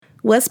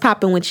What's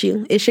poppin' with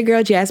you? It's your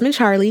girl, Jasmine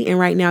Charlie, and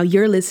right now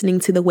you're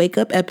listening to the Wake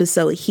Up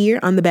episode here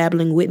on the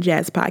Babbling with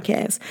Jazz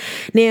podcast.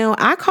 Now,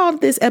 I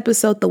called this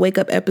episode the Wake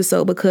Up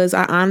episode because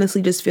I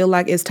honestly just feel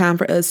like it's time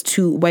for us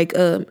to wake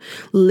up.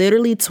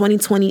 Literally,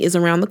 2020 is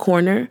around the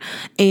corner,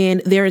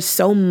 and there is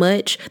so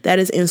much that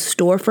is in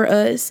store for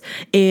us,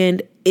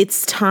 and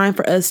it's time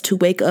for us to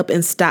wake up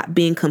and stop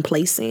being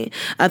complacent.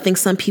 I think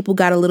some people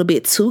got a little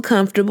bit too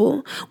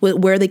comfortable with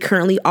where they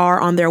currently are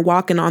on their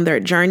walk and on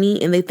their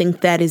journey, and they think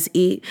that is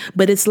it.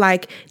 But it's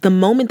like the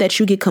moment that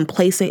you get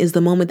complacent is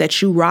the moment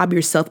that you rob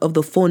yourself of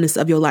the fullness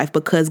of your life,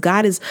 because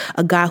God is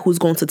a God who's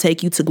going to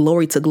take you to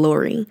glory to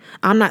glory.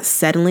 I'm not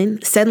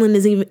settling. Settling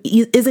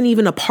isn't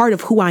even a part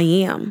of who I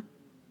am.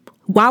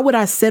 Why would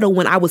I settle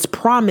when I was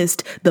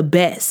promised the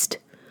best?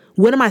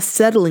 What am I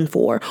settling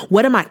for?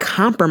 What am I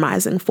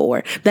compromising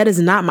for? That is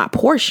not my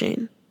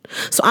portion.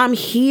 So I'm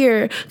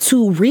here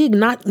to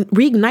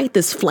reignite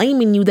this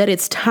flame in you that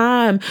it's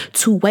time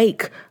to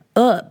wake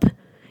up.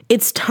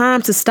 It's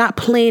time to stop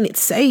playing it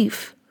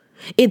safe.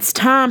 It's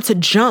time to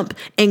jump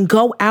and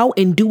go out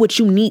and do what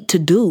you need to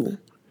do.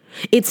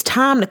 It's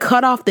time to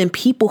cut off them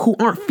people who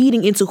aren't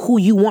feeding into who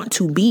you want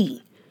to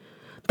be.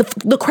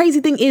 The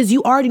crazy thing is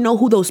you already know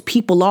who those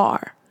people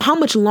are. How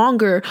much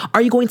longer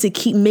are you going to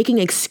keep making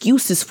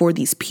excuses for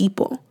these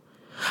people?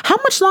 How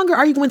much longer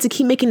are you going to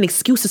keep making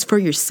excuses for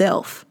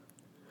yourself?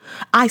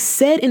 I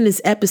said in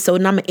this episode,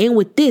 and I'm going to end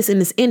with this in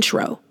this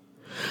intro,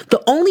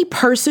 the only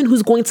person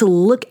who's going to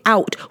look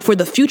out for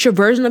the future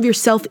version of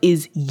yourself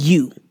is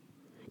you.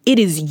 It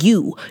is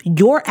you.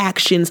 Your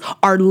actions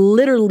are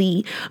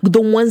literally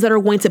the ones that are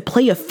going to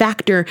play a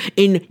factor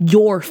in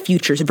your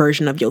future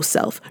version of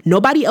yourself.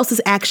 Nobody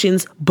else's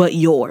actions but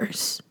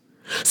yours.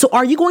 So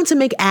are you going to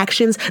make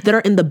actions that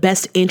are in the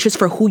best interest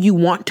for who you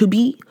want to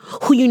be,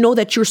 who you know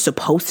that you're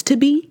supposed to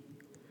be?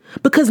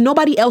 Because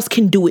nobody else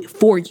can do it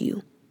for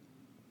you.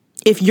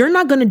 If you're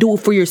not going to do it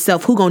for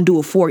yourself, who's going to do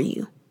it for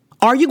you?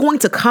 Are you going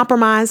to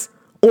compromise,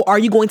 or are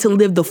you going to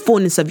live the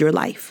fullness of your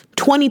life?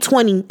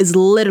 2020 is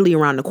literally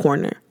around the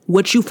corner.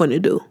 What you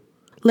finna do?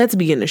 Let's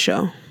begin the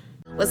show.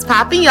 What's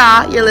poppin',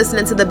 y'all? You're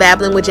listening to the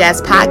Babbling with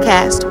Jazz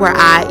podcast, where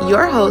I,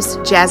 your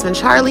host, Jasmine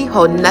Charlie,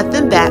 hold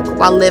nothing back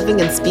while living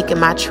and speaking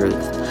my truth.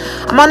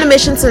 I'm on a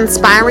mission to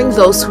inspiring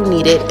those who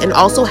need it and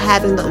also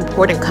having the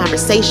important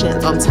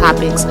conversations on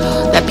topics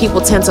that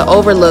people tend to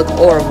overlook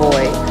or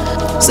avoid.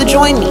 So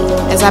join me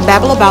as I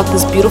babble about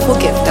this beautiful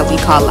gift that we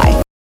call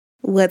life.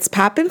 What's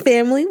poppin',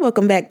 family?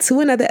 Welcome back to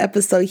another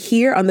episode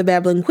here on the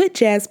Babbling with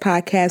Jazz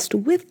podcast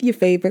with your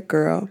favorite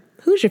girl.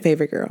 Who's your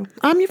favorite girl?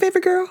 I'm your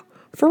favorite girl?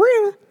 For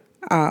real?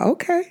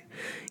 Okay.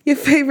 Your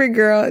favorite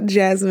girl,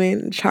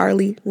 Jasmine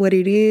Charlie. What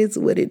it is,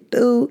 what it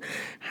do,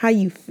 how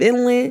you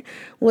feeling,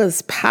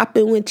 what's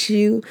popping with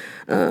you.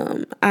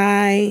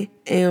 I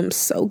am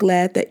so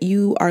glad that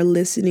you are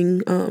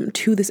listening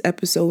to this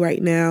episode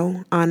right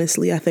now.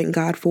 Honestly, I thank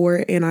God for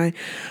it. And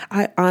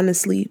I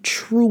honestly,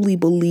 truly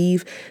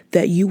believe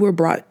that you were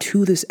brought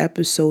to this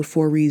episode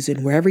for a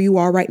reason. Wherever you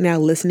are right now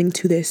listening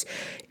to this,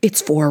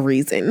 it's for a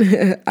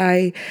reason.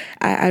 I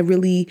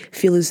really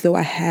feel as though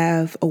I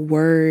have a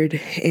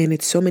word, and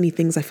it's so many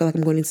things I feel like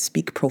I'm going to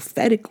speak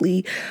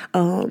prophetically.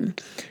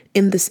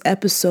 In this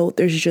episode,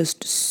 there's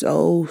just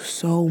so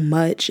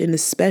much, and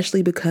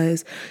especially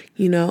because,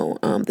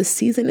 the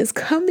season is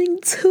coming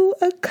to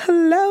a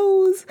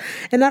close.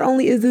 And not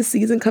only is this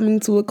season coming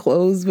to a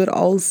close, but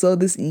also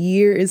this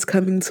year is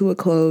coming to a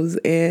close.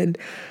 And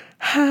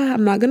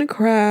I'm not going to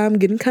cry. I'm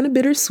getting kind of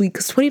bittersweet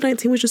because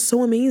 2019 was just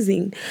so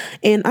amazing.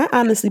 And I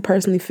honestly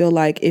personally feel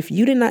like if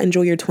you did not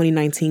enjoy your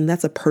 2019,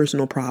 that's a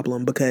personal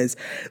problem, because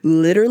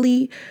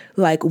literally,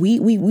 like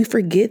we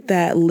forget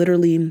that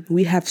literally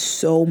we have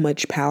so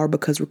much power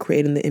because we're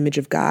created in the image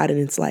of God. And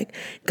it's like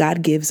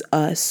God gives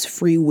us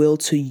free will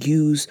to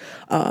use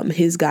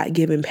his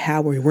God-given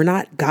power. We're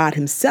not God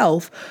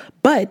himself,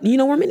 but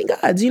we're many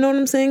gods. You know what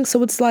I'm saying?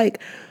 So it's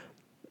like,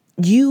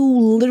 you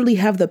literally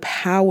have the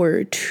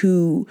power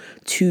to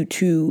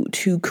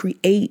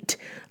create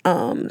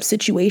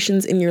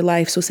situations in your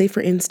life. So say,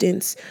 for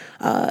instance,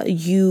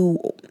 you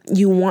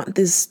want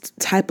this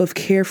type of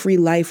carefree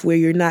life where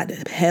you're not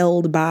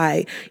held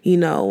by,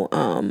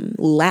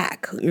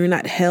 lack. You're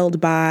not held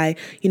by,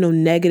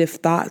 negative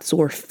thoughts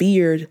or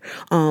fear.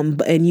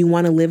 And you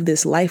want to live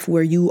this life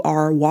where you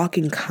are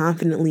walking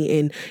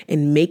confidently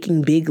and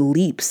making big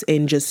leaps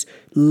and just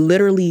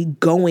literally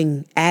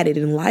going at it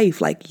in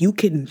life. Like, you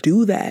can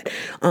do that.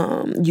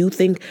 You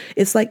think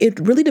it's like, it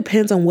really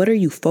depends on what are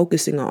you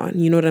focusing on.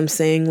 You know what I'm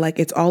saying? Like,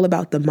 it's all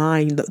about the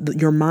mind.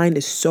 Your mind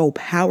is so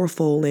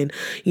powerful, and,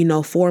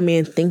 for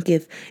man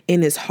thinketh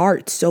in his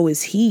heart, so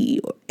is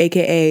he,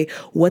 aka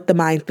what the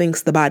mind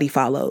thinks, the body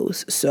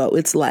follows. So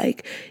it's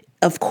like,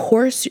 of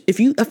course, if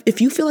you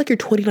feel like your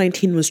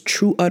 2019 was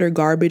true utter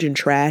garbage and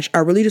trash, I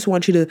really just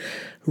want you to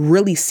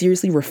really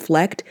seriously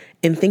reflect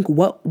and think,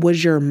 what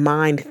was your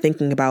mind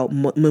thinking about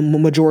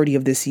majority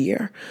of this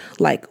year?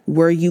 Like,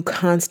 were you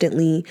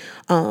constantly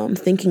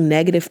thinking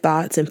negative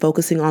thoughts and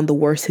focusing on the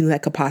worst thing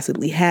that could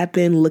possibly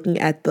happen, looking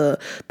at the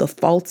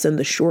faults and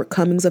the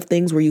shortcomings of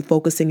things? Were you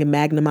focusing and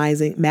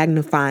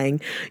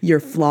magnifying your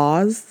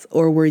flaws,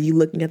 or were you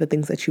looking at the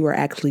things that you are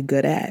actually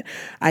good at?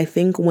 I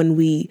think when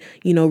we,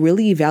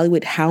 really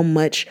evaluate how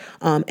much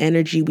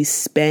energy we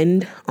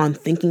spend on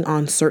thinking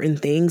on certain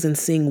things and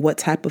seeing what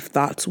type of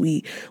thoughts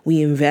we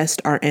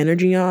invest our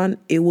energy on,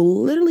 it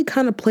will literally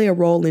kind of play a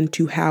role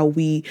into how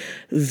we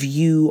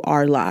view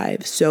our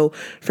lives. So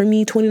for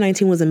me,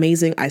 2019 was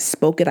amazing. I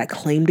spoke it, I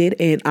claimed it.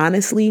 And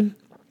honestly,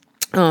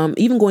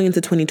 even going into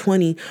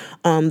 2020,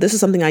 this is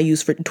something I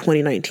use for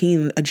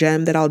 2019. A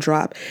gem that I'll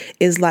drop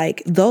is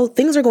like, though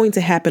things are going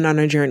to happen on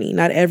our journey,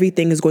 not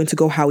everything is going to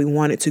go how we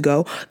want it to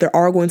go. There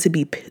are going to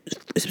be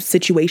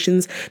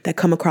situations that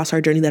come across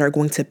our journey that are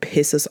going to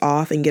piss us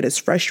off and get us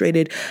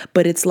frustrated.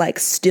 But it's like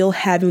still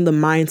having the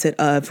mindset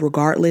of,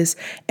 regardless,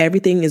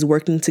 everything is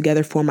working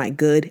together for my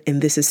good,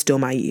 and this is still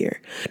my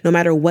year. No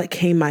matter what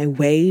came my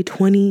way,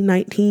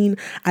 2019,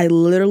 I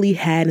literally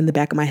had in the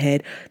back of my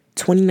head,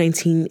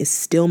 2019 is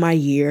still my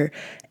year.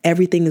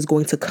 Everything is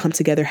going to come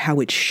together how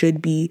it should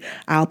be.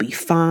 I'll be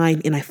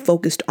fine. And I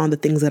focused on the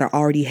things that I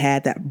already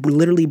had that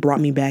literally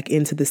brought me back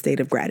into the state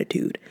of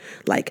gratitude.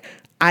 Like,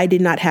 I did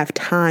not have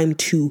time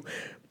to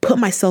put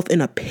myself in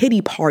a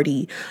pity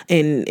party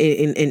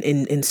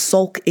and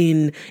sulk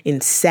in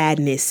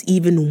sadness,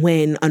 even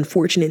when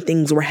unfortunate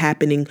things were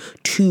happening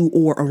to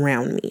or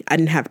around me. I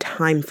didn't have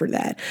time for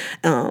that.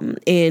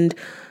 And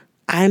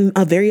I'm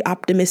a very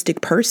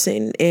optimistic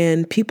person,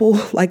 and people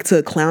like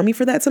to clown me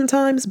for that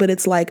sometimes, but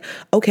it's like,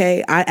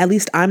 okay, at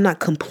least I'm not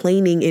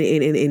complaining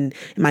and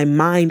my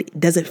mind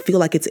doesn't feel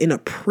like it's in a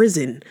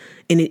prison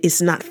and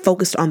it's not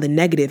focused on the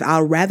negative.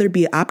 I'll rather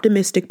be an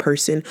optimistic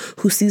person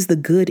who sees the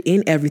good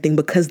in everything,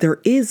 because there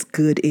is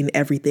good in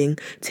everything.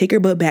 Take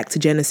your butt back to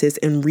Genesis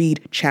and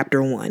read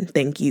chapter 1.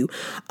 Thank you.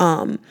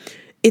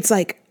 It's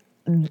like,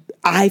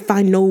 I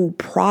find no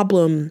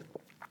problem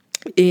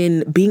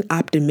in being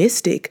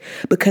optimistic,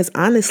 because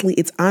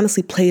it's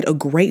honestly played a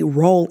great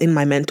role in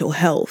my mental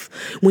health.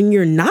 When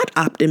you're not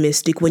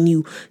optimistic, when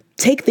you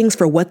take things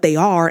for what they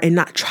are and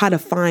not try to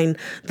find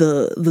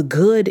the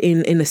good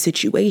in a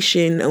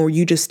situation, or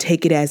you just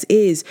take it as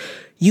is,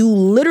 you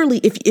literally,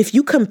 if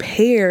you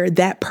compare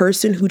that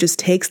person who just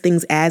takes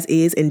things as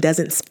is and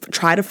doesn't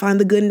try to find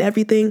the good in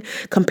everything,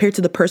 compared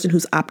to the person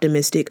who's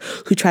optimistic,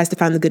 who tries to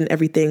find the good in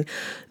everything,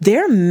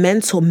 they're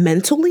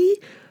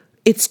mentally,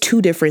 it's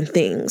two different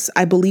things.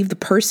 I believe the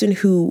person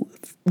who,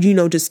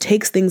 just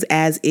takes things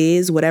as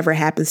is, whatever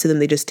happens to them,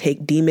 they just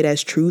deem it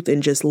as truth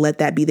and just let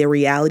that be their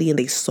reality, and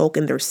they sulk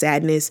in their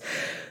sadness.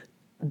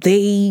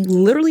 They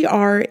literally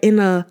are in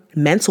a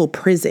mental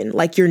prison.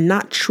 Like, you're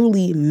not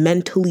truly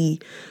mentally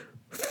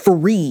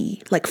free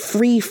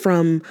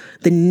from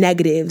the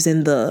negatives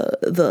and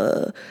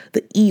the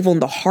evil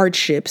and the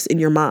hardships in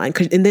your mind.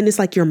 And then it's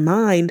like your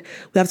mind,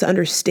 we have to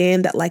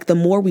understand that, like, the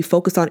more we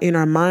focus on in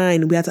our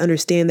mind, we have to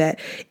understand that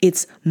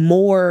it's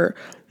more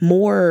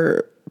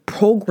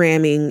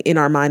programming in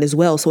our mind as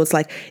well. So it's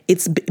like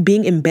it's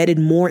being embedded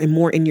more and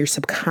more in your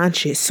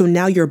subconscious. So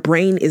now your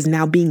brain is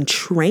now being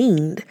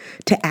trained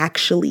to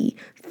actually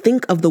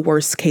think of the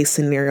worst case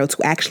scenario,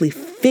 to actually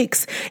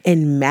fix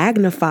and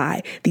magnify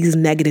these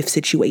negative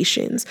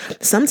situations.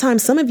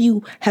 Sometimes some of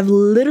you have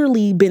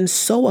literally been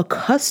so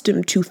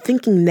accustomed to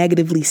thinking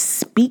negatively,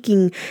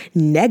 speaking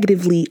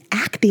negatively,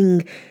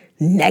 acting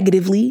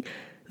negatively,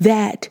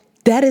 that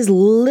is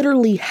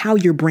literally how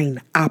your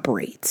brain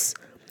operates.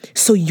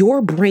 So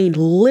your brain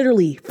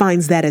literally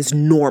finds that as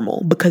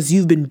normal because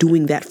you've been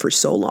doing that for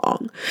so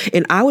long.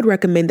 And I would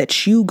recommend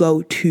that you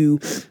go to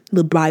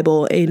the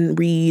Bible and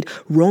read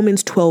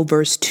Romans 12,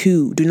 verse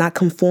 2. Do not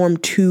conform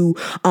to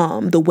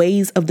the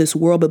ways of this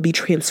world, but be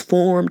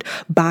transformed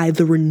by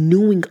the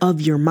renewing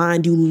of your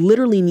mind. You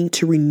literally need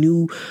to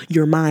renew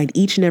your mind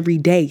each and every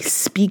day.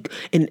 Speak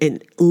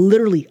and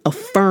literally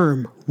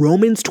affirm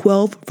Romans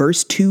 12,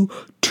 verse 2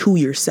 to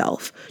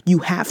yourself. You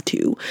have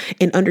to.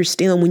 And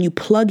understand when you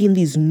plug in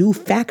these new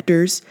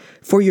factors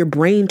for your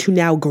brain to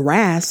now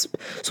grasp.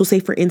 So say,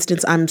 for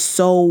instance, I'm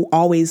so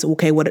always,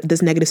 okay, what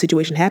this negative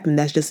situation happened,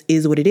 that just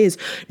is what it is.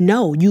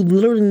 No, you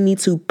literally need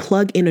to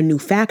plug in a new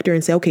factor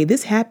and say, okay,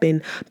 this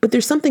happened, but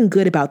there's something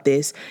good about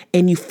this.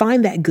 And you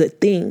find that good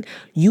thing.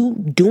 You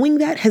doing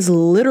that has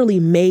literally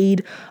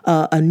made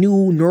a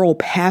new neural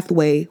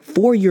pathway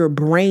for your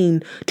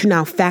brain to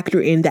now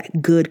factor in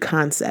that good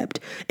concept.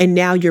 And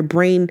now your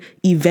brain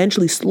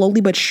eventually,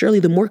 slowly but surely,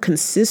 the more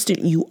consistent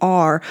you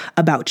are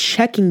about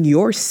checking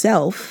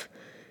yourself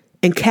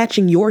and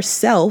catching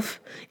yourself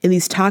in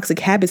these toxic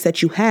habits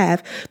that you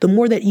have, the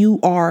more that you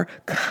are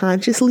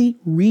consciously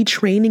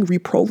retraining,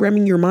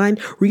 reprogramming your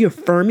mind,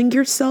 reaffirming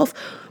yourself,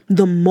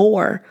 the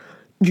more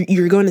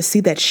you're going to see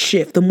that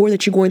shift, the more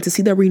that you're going to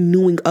see that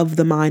renewing of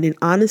the mind. And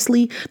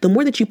honestly, the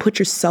more that you put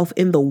yourself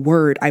in the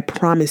word, I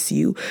promise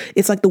you,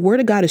 it's like the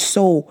word of God is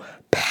so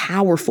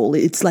powerful.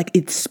 It's like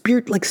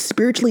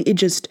spiritually, it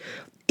just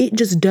it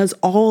just does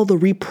all the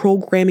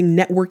reprogramming,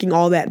 networking,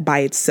 all that by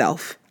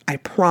itself. I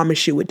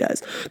promise you it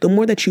does. The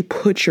more that you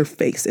put your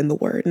face in the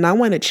word. And I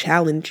want to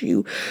challenge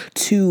you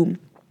to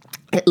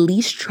at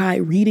least try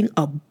reading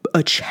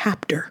a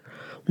chapter,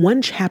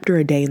 one chapter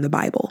a day in the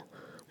Bible,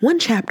 one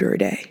chapter a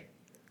day,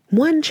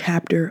 one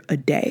chapter a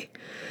day.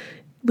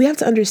 We have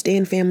to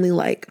understand, family,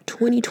 like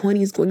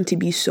 2020 is going to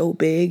be so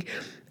big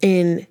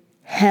and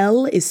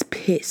hell is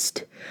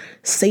pissed.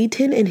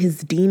 Satan and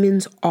his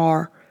demons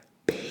are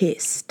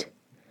pissed.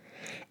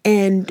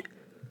 And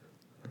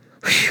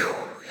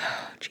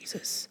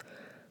Jesus,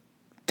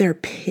 they're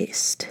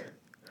pissed.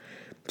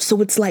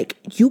 So it's like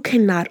you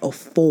cannot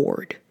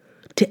afford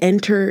to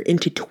enter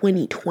into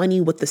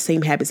 2020 with the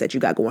same habits that you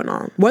got going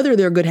on, whether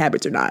they're good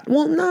habits or not.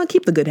 Well, no,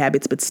 keep the good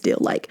habits, but still,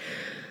 like,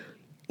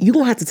 you're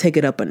going to have to take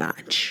it up a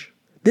notch.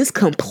 This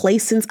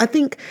complacence, I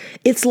think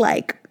it's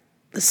like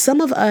some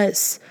of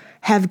us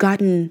have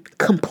gotten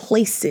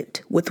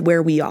complacent with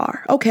where we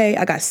are. Okay,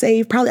 I got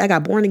saved. Probably I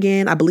got born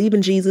again. I believe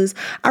in Jesus.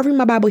 I read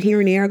my Bible here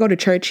and there. I go to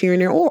church here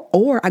and there,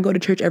 or I go to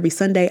church every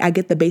Sunday. I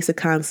get the basic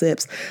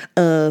concepts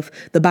of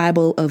the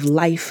Bible, of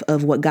life,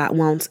 of what God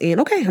wants. And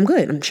okay, I'm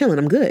good. I'm chilling.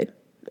 I'm good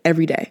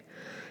every day.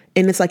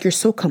 And it's like you're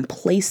so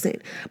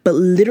complacent, but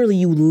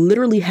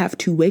you have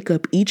to wake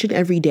up each and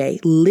every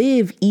day,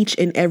 live each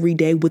and every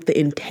day with the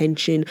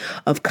intention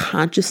of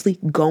consciously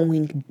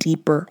going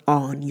deeper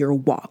on your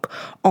walk.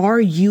 Are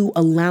you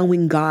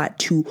allowing God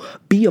to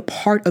be a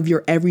part of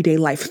your everyday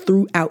life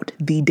throughout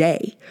the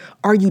day?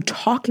 Are you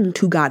talking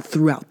to God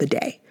throughout the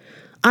day?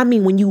 I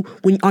mean, when you're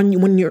on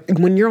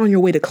your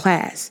way to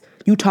class,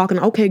 you talking,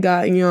 okay,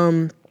 God,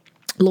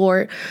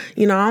 Lord,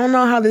 I don't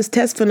know how this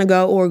test finna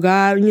go, or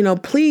God,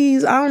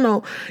 please, I don't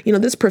know,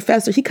 this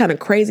professor, he kind of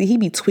crazy, he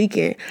be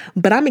tweaking,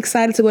 but I'm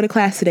excited to go to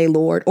class today,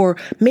 Lord. Or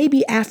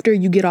maybe after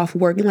you get off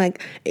work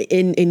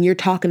and you're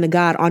talking to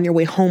God on your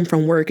way home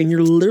from work, and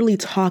you're literally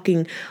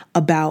talking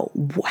about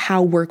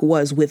how work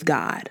was with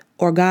God.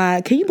 Or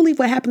God, can you believe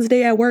what happened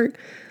today at work?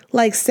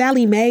 Like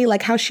Sally Mae,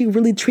 like how she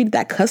really treated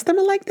that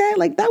customer like that.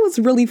 Like that was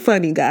really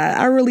funny, God.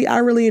 I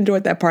really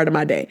enjoyed that part of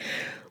my day.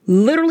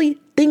 Literally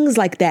things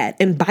like that.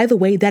 And by the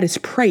way, that is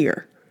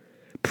prayer.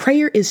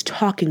 Prayer is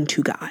talking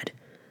to God.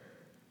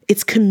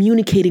 It's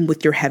communicating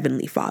with your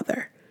heavenly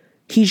Father.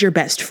 He's your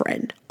best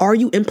friend. Are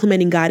you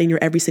implementing God in your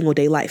every single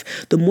day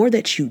life? The more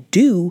that you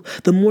do,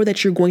 the more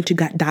that you're going to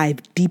dive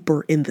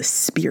deeper in the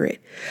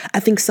spirit. I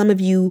think some of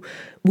you,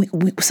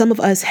 some of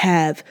us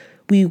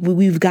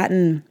we've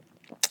gotten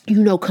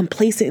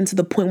complacent into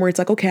the point where it's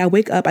like, okay, I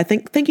wake up.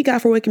 Thank you,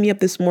 God, for waking me up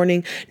this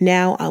morning.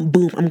 Now,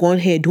 boom, I'm going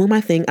ahead, doing my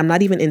thing. I'm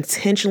not even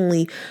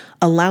intentionally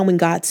allowing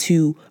God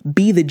to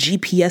be the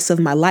GPS of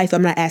my life.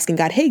 I'm not asking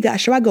God, hey, God,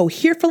 should I go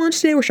here for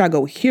lunch today, or should I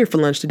go here for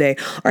lunch today?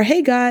 Or,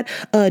 hey, God,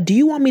 do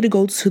you want me to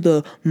go to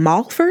the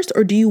mall first,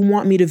 or do you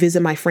want me to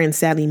visit my friend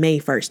Sally Mae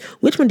first?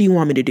 Which one do you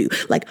want me to do?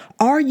 Like,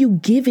 are you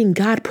giving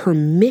God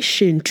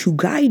permission to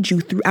guide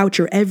you throughout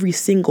your every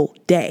single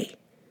day?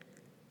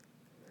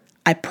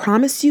 I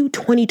promise you,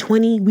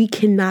 2020, we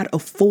cannot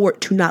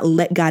afford to not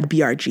let God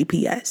be our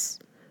GPS.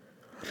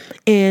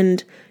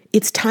 And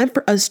it's time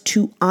for us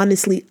to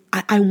honestly,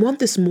 I want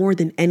this more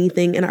than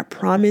anything. And I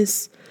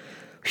promise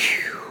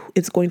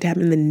it's going to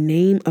happen in the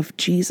name of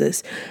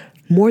Jesus.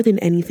 More than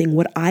anything,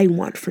 what I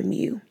want from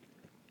you,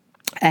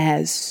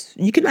 as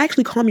you can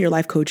actually call me your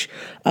life coach.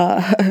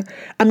 Though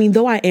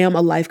I am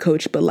a life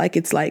coach, but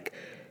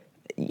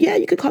yeah,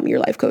 you could call me your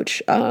life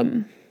coach.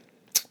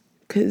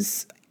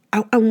 Because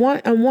I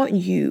want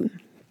you,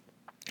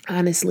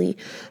 honestly,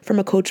 from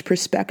a coach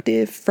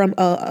perspective, from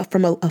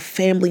a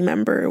family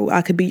member.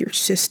 I could be your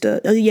sister.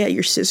 Oh, yeah,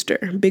 your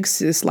sister, big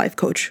sis, life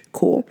coach.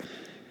 Cool.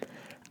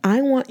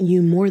 I want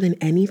you more than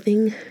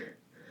anything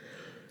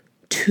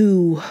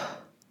to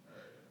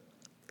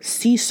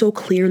see so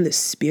clear in the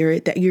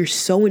spirit that you're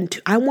so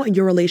into. I want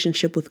your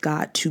relationship with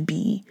God to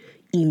be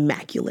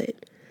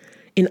immaculate,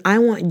 and I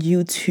want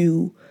you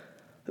to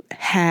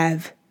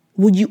have.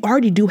 Well, you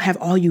already do have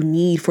all you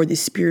need for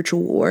this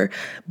spiritual war,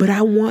 but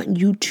I want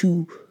you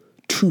to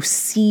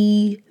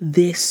see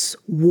this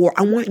war.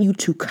 I want you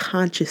to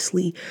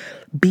consciously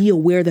be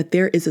aware that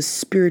there is a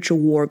spiritual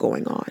war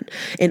going on.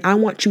 And I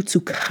want you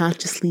to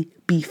consciously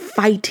be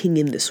fighting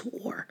in this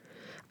war.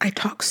 I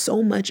talk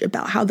so much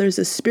about how there's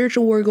a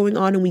spiritual war going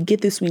on, and we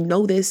get this, we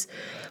know this,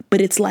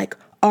 but it's like,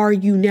 are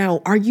you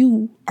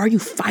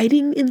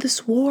fighting in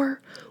this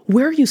war?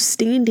 Where are you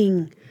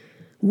standing?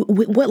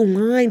 What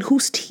line,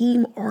 whose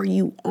team are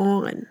you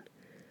on?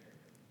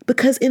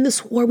 Because in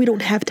this war, we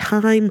don't have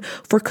time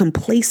for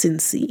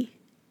complacency.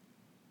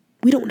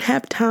 We don't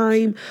have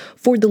time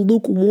for the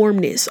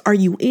lukewarmness. Are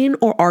you in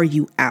or are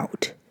you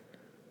out?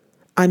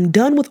 I'm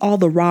done with all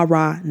the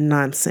rah-rah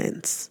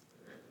nonsense.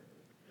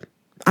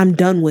 I'm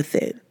done with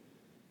it.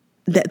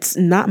 That's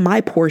not my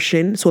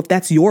portion. So if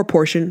that's your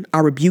portion, I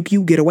rebuke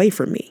you, get away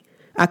from me.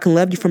 I can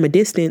love you from a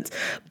distance,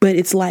 but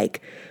it's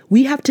like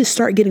we have to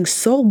start getting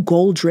so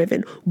goal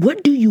driven.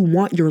 What do you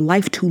want your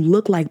life to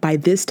look like by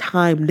this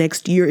time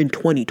next year in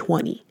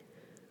 2020?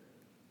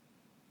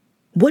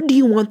 What do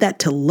you want that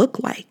to look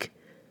like?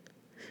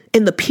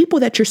 And the people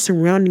that you're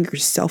surrounding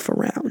yourself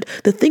around,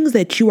 the things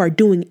that you are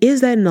doing,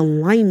 is that in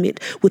alignment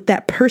with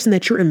that person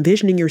that you're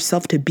envisioning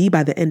yourself to be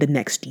by the end of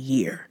next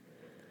year?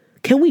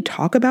 Can we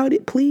talk about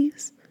it,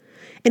 please?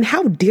 And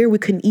how dare we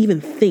couldn't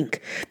even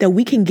think that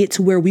we can get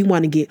to where we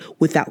want to get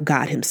without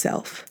God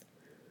himself?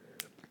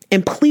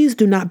 And please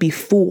do not be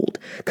fooled,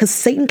 because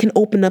Satan can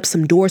open up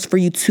some doors for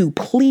you too.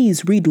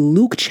 Please read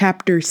Luke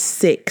chapter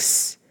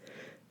 6.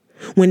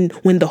 When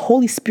the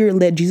Holy Spirit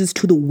led Jesus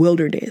to the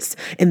wilderness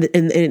and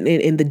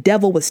the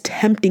devil was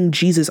tempting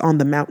Jesus on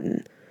the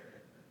mountain.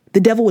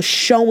 The devil was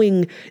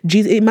showing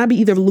Jesus, it might be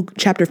either Luke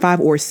chapter 5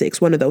 or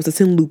 6, one of those.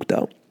 It's in Luke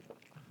though.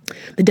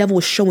 The devil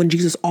was showing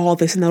Jesus all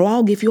this, and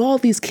I'll give you all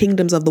these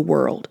kingdoms of the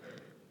world.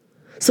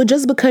 So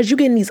just because you're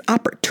getting these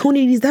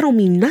opportunities, that don't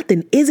mean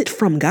nothing. Is it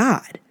from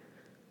God?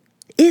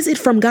 Is it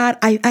from God?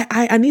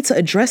 I need to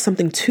address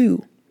something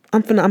too.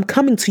 I'm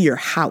coming to your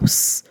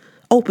house.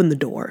 Open the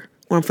door,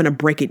 or I'm finna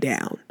break it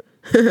down.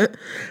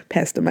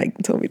 Pastor Mike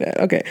told me that.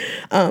 Okay.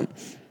 But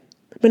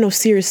no,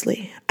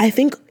 seriously, I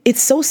think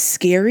it's so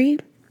scary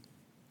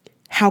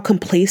how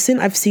complacent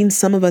I've seen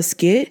some of us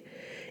get.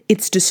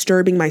 It's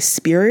disturbing my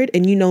spirit.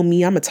 And you know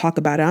me, I'm going to talk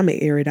about it. I'm going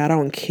to air it out. I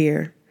don't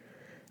care.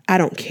 I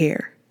don't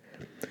care.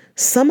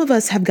 Some of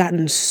us have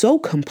gotten so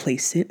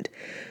complacent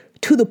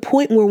to the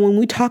point where when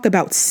we talk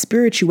about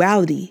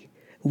spirituality,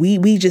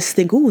 we just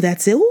think, ooh,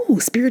 that's it. Ooh,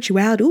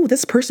 spirituality. Ooh,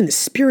 this person is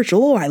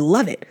spiritual. Oh, I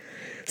love it.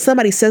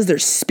 Somebody says they're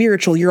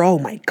spiritual. You're, oh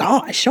my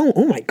gosh.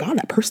 Oh my God,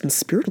 that person's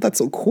spiritual. That's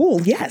so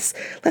cool. Yes.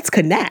 Let's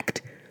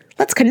connect.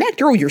 Let's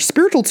connect. You're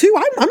spiritual too.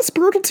 I'm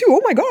spiritual too.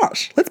 Oh my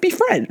gosh. Let's be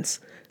friends.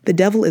 The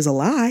devil is a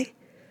lie.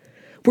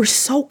 We're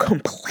so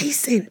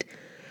complacent.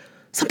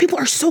 Some people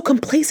are so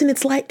complacent.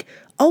 It's like,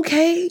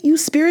 okay, you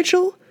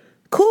spiritual?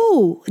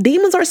 Cool.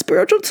 Demons are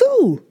spiritual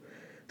too.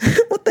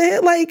 What the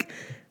heck? Like,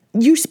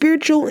 you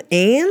spiritual,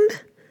 and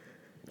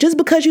just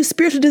because you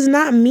spiritual does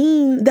not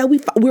mean that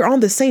we're on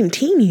the same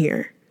team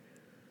here.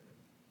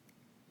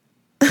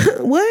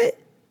 What?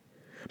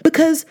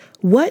 Because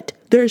what?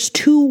 There's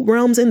two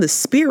realms in the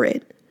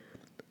spirit,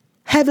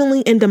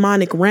 heavenly and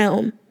demonic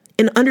realm.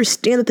 And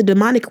understand that the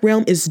demonic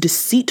realm is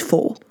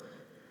deceitful.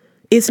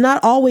 It's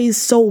not always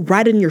so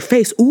right in your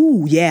face.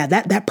 Ooh, yeah,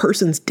 that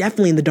person's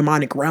definitely in the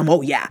demonic realm.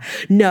 Oh, yeah.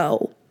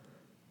 No,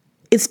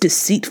 it's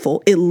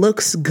deceitful. It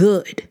looks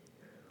good.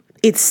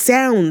 It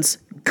sounds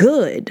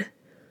good.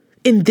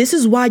 And this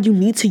is why you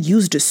need to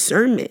use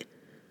discernment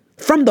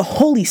from the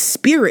Holy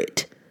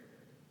Spirit.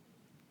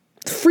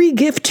 Free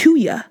gift to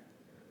you.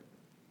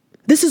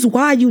 This is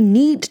why you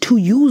need to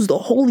use the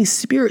Holy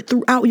Spirit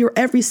throughout your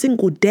every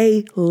single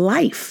day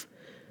life.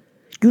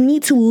 You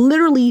need to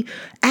literally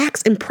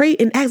ask and pray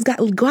and ask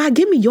God,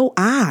 give me your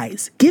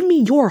eyes. Give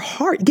me your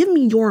heart. Give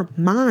me your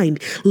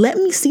mind. Let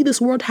me see this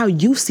world how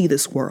you see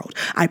this world.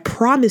 I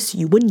promise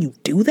you, when you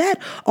do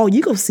that, oh,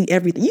 you're going to see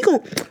everything. You're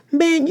going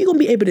to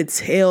be able to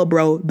tell,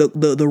 bro,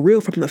 the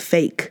real from the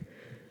fake.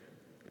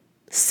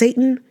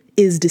 Satan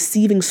is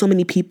deceiving so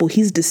many people.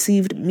 He's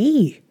deceived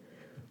me.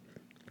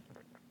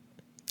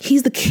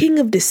 He's the king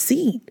of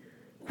deceit.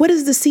 What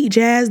is deceit,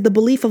 Jazz? The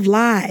belief of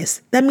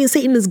lies. That means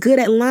Satan is good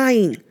at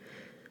lying.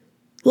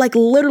 Like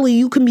literally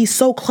you can be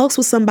so close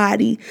with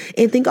somebody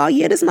and think, oh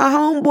yeah, this is my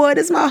homeboy.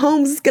 This is my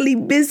home Skelly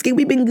Biscuit.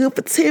 We've been good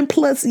for 10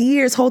 plus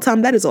years. Whole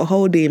time that is a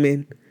whole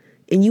demon.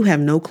 And you have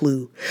no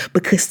clue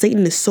because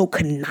Satan is so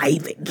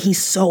conniving.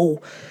 He's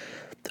so,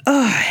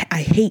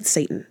 I hate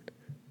Satan.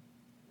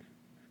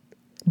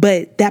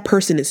 But that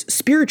person is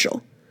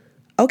spiritual.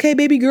 Okay,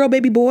 baby girl,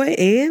 baby boy.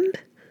 And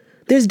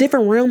there's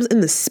different realms in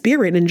the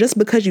spirit. And just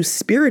because you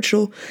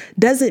spiritual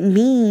doesn't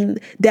mean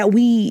that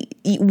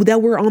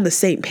we're on the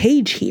same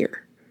page here.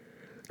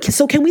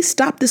 So can we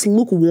stop this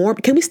lukewarm?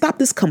 Can we stop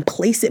this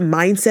complacent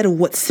mindset of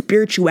what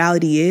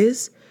spirituality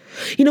is?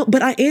 You know,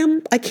 but I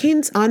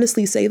can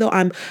honestly say though,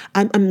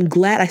 I'm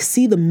glad I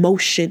see the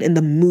motion and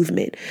the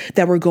movement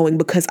that we're going,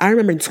 because I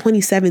remember in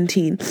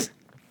 2017,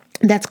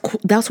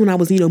 that's when I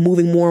was,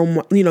 moving more and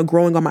more,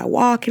 growing on my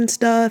walk and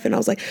stuff. And I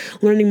was like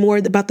learning more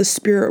about the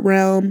spirit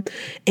realm,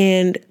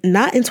 and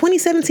not in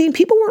 2017,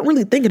 people weren't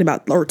really thinking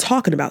about or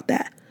talking about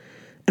that.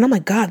 And I'm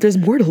like, God, there's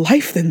more to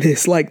life than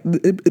this. Like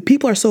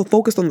people are so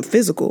focused on the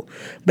physical,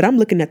 but I'm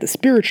looking at the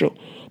spiritual.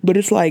 But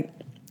it's like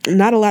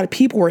not a lot of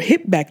people were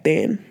hip back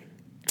then.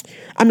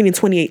 I mean, in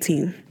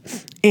 2018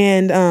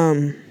 and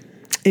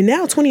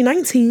now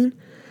 2019,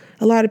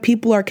 a lot of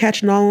people are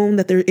catching on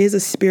that there is a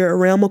spirit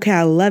realm. Okay,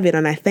 I love it.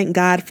 And I thank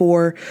God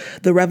for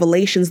the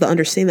revelations, the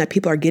understanding that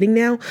people are getting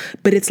now.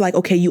 But it's like,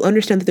 okay, you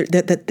understand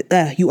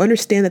you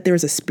understand that there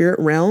is a spirit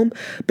realm,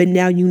 but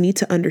now you need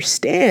to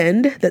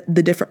understand that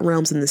the different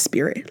realms in the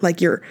spirit,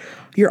 like you're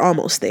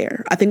almost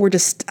there. I think we're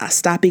just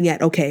stopping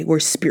at, okay, we're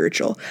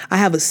spiritual. I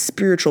have a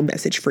spiritual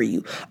message for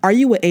you. Are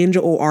you an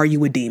angel or are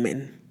you a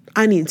demon?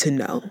 I need to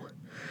know.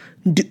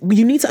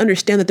 You need to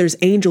understand that there's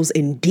angels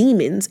and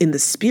demons in the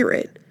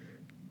spirit.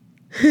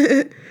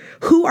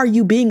 Who are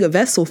you being a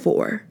vessel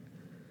for?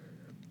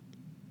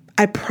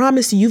 I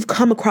promise you've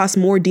come across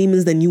more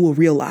demons than you will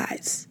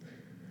realize.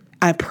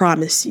 I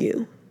promise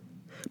you.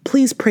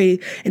 Please pray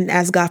and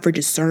ask God for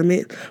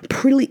discernment.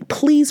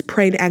 Please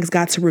pray and ask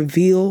God to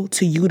reveal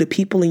to you the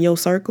people in your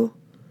circle.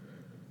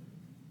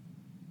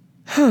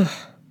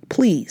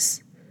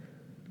 Please.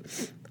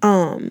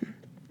 And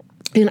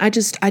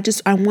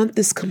I want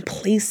this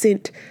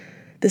complacent,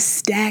 the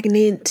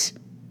stagnant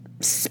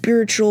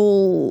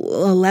spiritual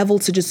level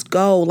to just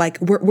go. Like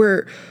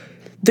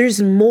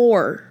there's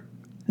more.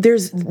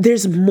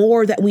 There's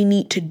more that we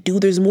need to do.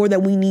 There's more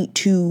that we need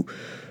to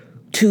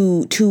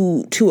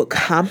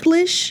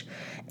accomplish.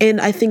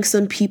 And I think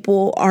some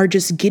people are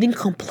just getting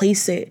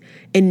complacent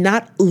and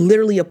not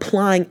literally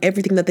applying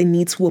everything that they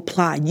need to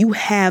apply. You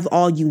have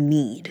all you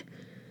need.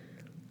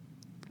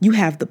 You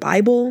have the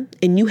Bible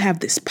and you have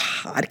this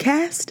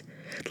podcast.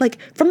 Like,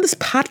 from this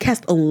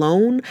podcast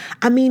alone,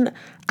 I mean,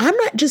 I'm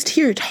not just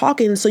here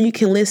talking so you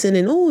can listen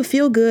and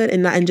feel good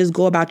and just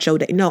go about your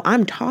day. No,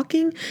 I'm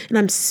talking and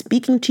I'm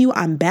speaking to you.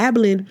 I'm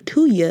babbling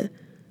to you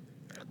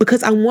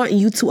because I want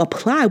you to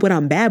apply what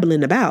I'm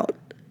babbling about.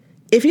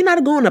 If you're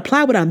not going to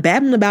apply what I'm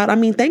babbling about, I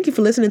mean, thank you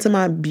for listening to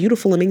my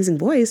beautiful, amazing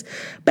voice.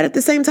 But at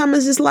the same time,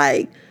 it's just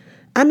like,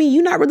 I mean,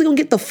 you're not really going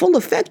to get the full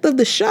effect of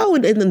the show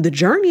and the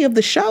journey of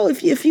the show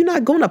if you're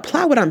not going to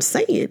apply what I'm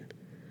saying.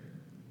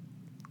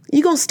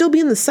 You're going to still be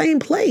in the same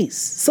place.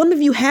 Some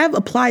of you have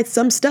applied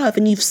some stuff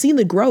and you've seen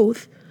the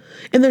growth.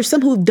 And there's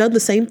some who've done the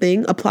same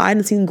thing, applied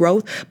and seen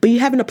growth, but you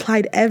haven't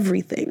applied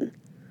everything.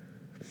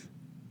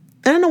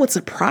 And I know it's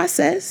a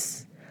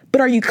process,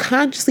 but are you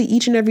consciously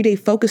each and every day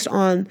focused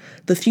on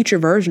the future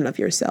version of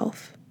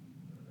yourself?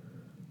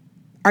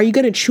 Are you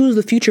going to choose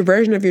the future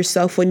version of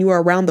yourself when you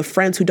are around the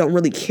friends who don't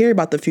really care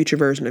about the future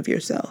version of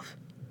yourself?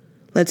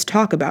 Let's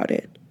talk about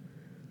it.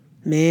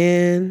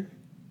 Man,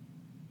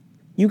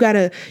 you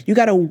gotta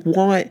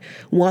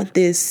want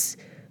this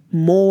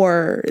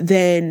more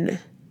than,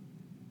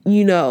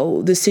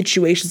 the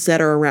situations that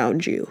are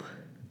around you.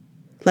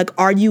 Like,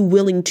 are you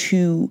willing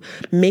to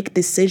make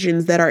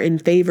decisions that are in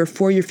favor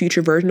for your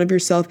future version of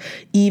yourself,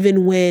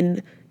 even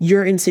when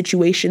you're in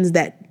situations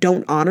that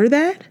don't honor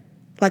that?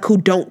 Like, who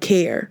don't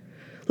care?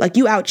 Like,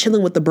 you out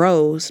chilling with the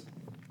bros.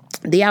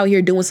 They out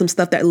here doing some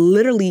stuff that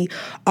literally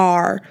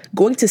are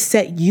going to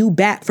set you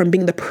back from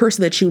being the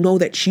person that you know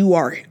that you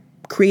are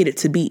created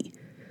to be.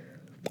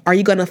 Are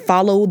you going to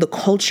follow the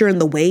culture and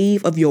the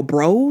wave of your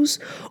bros?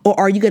 Or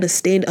are you going to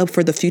stand up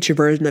for the future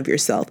version of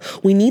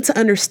yourself? We need to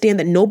understand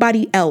that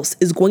nobody else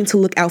is going to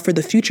look out for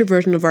the future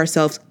version of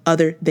ourselves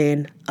other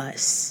than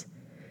us.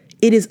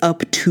 It is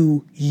up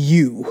to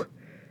you.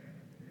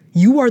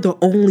 You are the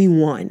only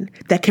one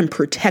that can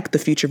protect the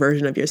future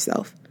version of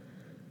yourself.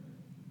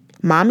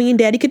 Mommy and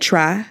daddy could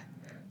try.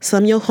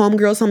 Some of your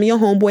homegirls, some of your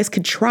homeboys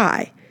could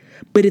try.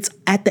 But it's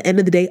at the end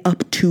of the day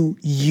up to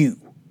you.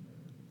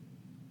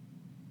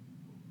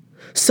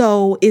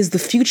 So is the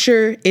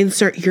future,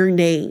 insert your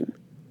name,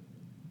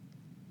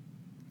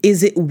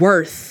 is it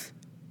worth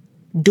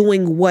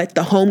doing what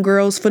the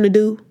homegirls finna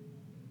do?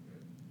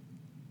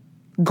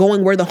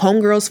 Going where the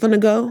homegirls finna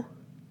go?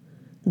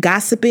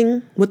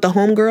 Gossiping with the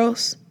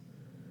homegirls?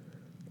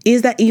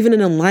 Is that even in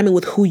alignment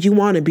with who you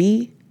want to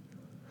be?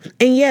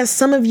 And yes,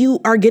 some of you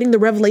are getting the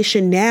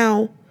revelation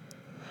now,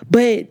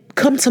 but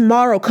come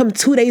tomorrow, come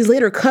 2 days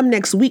later, come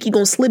next week, you're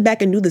going to slip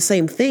back and do the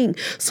same thing.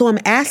 So I'm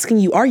asking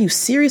you, are you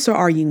serious or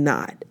are you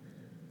not?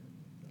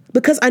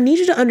 Because I need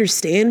you to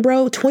understand,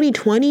 bro,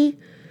 2020,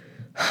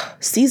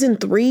 season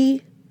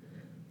 3,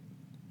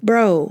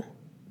 bro,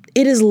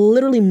 it is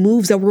literally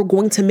moves that we're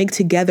going to make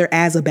together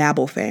as a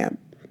Babel fam.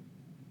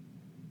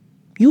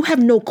 You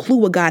have no clue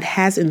what God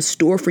has in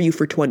store for you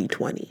for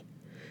 2020.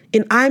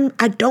 And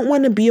I don't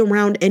want to be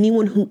around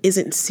anyone who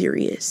isn't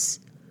serious.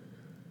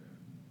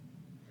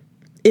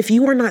 If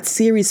you are not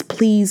serious,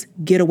 please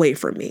get away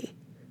from me.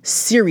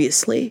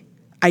 Seriously,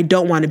 I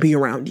don't want to be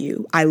around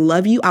you. I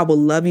love you. I will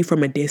love you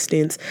from a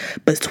distance.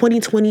 But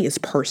 2020 is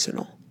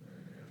personal.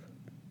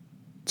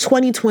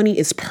 2020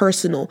 is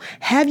personal.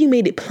 Have you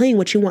made it plain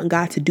what you want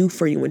God to do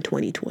for you in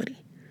 2020?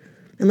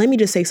 And let me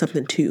just say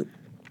something too.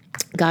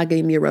 God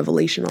gave me a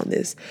revelation on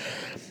this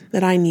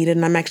that I needed,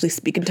 and I'm actually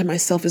speaking to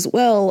myself as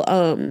well.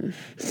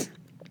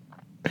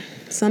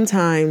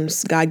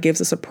 Sometimes God gives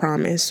us a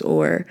promise,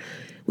 or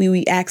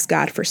we ask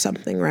God for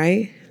something,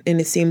 right? And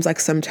it seems like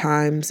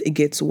sometimes it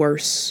gets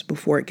worse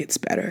before it gets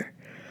better.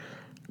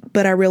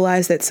 But I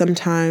realize that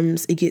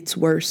sometimes it gets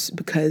worse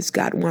because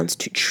God wants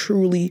to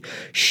truly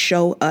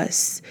show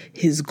us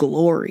his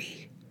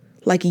glory.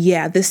 Like,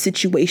 yeah, this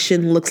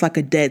situation looks like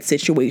a dead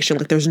situation.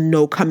 Like, there's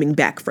no coming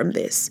back from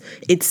this.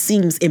 It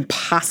seems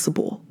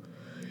impossible.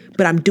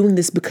 But I'm doing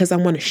this because I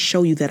want to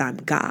show you that I'm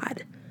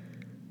God.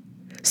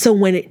 So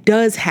when it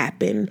does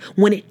happen,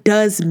 when it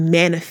does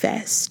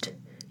manifest,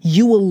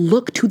 you will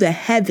look to the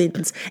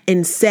heavens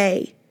and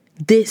say,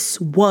 this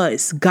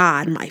was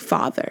God, my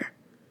Father.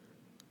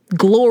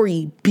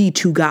 Glory be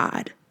to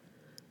God.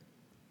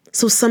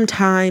 So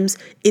sometimes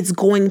it's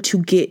going to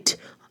get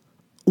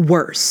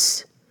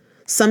worse.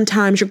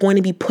 Sometimes you're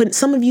going to be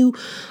some of you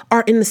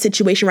are in the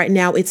situation right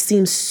now. It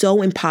seems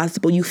so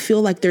impossible. You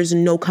feel like there's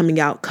no coming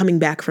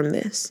back from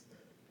this.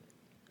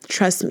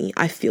 Trust me,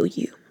 I feel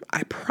you.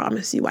 I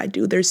promise you I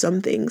do. There's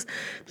some things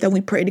that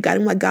we pray to God.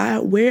 I'm like,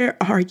 God, where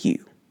are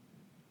you?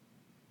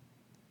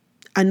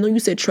 I know you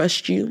said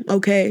trust you.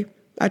 Okay.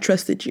 I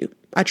trusted you.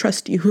 I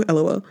trust you.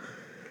 LOL.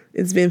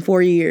 It's been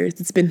 4 years.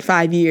 It's been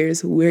 5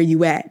 years. Where are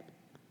you at?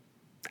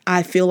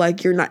 I feel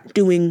like you're not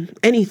doing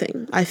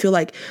anything. I feel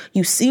like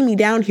you see me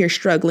down here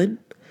struggling.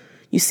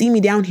 You see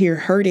me down here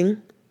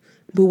hurting.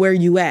 But where are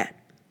you at?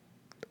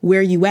 Where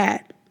are you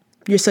at?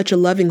 You're such a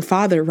loving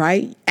Father,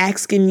 right?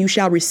 Ask and you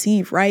shall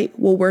receive, right?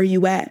 Well, where are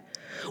you at?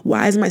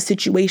 Why is my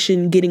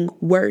situation getting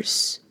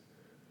worse?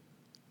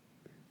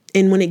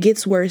 And when it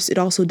gets worse, it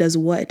also does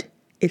what?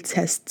 It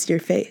tests your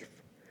faith.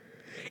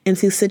 And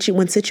see,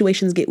 when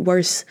situations get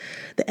worse,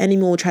 the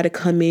enemy will try to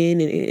come in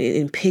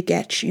and pick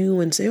at you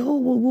and say, oh,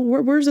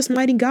 well, where's this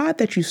mighty God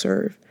that you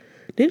serve?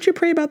 Didn't you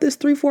pray about this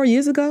 3-4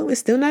 years ago?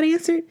 It's still not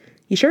answered?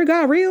 You sure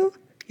God real?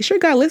 You sure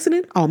God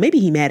listening? Oh, maybe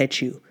he mad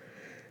at you.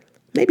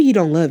 Maybe he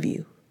don't love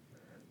you.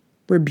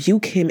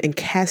 Rebuke him and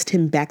cast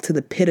him back to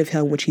the pit of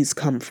hell in which he's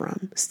come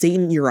from.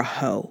 Satan, you're a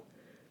hoe.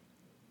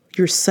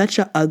 You're such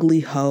an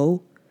ugly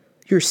hoe.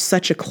 You're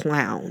such a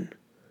clown.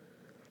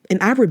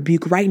 And I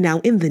rebuke right now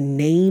in the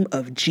name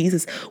of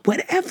Jesus,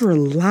 whatever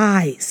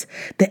lies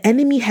the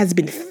enemy has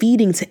been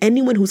feeding to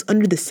anyone who's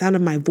under the sound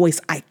of my voice,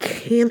 I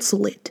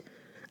cancel it.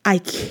 I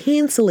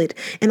cancel it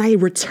and I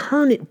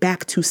return it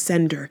back to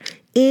sender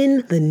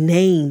in the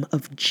name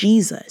of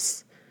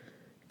Jesus.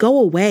 Go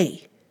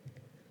away.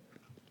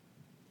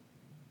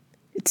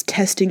 It's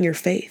testing your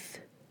faith.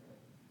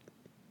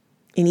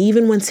 And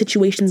even when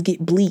situations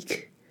get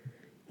bleak,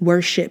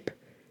 worship,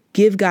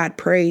 give God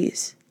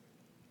praise.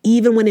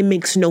 Even when it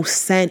makes no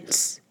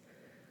sense,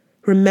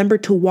 remember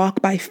to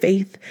walk by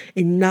faith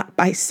and not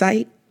by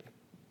sight.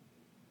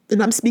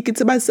 And I'm speaking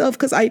to myself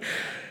because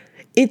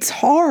it's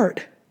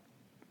hard.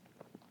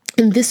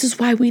 And this is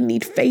why we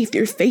need faith.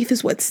 Your faith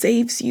is what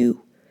saves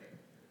you.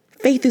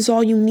 Faith is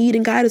all you need.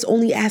 And God is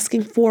only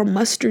asking for a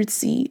mustard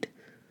seed.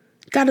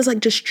 God is like,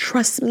 just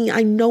trust me.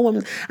 I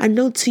know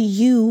to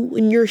you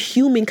and you're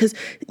human, because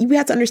you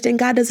have to understand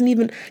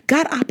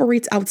God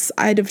operates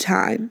outside of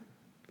time.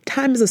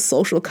 Time is a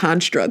social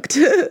construct.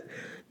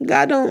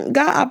 God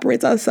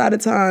operates outside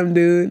of time,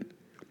 dude.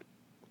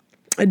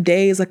 A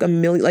day is like a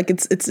million, like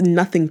it's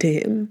nothing to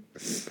him.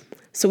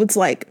 So it's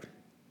like,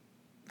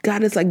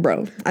 God is like,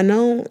 bro, I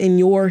know in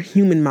your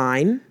human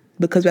mind,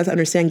 because we have to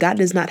understand God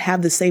does not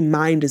have the same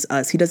mind as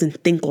us. He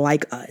doesn't think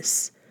like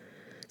us.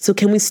 So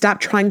can we stop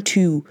trying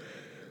to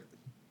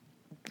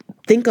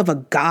think of a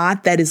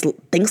God that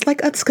thinks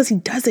like us? Because he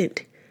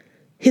doesn't.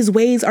 His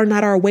ways are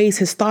not our ways.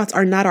 His thoughts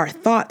are not our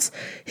thoughts.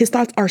 His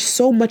thoughts are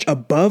so much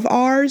above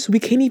ours. We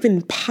can't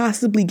even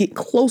possibly get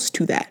close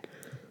to that.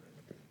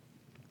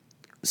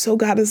 So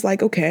God is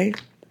like, okay,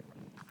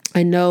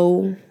 I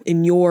know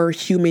in your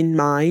human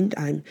mind,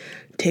 I'm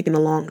taking a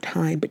long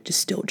time, but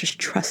just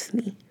trust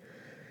me.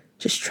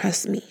 Just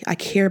trust me. I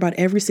care about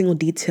every single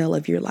detail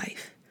of your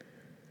life.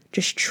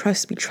 Just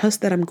trust me. Trust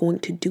that I'm going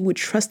to do it.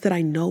 Trust that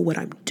I know what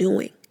I'm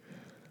doing.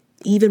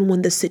 Even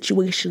when the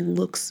situation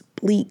looks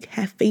bleak,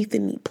 have faith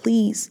in me,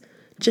 please.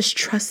 Just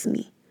trust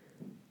me.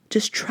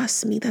 Just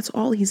trust me. That's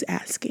all he's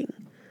asking.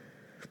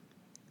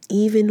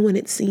 Even when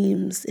it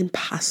seems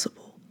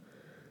impossible.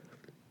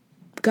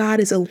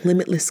 God is a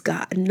limitless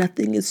God.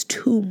 Nothing is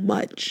too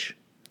much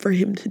for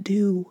him to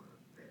do.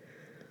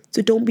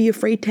 So don't be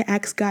afraid to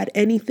ask God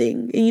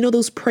anything. And you know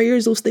those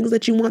prayers, those things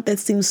that you want that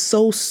seem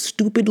so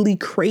stupidly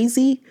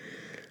crazy?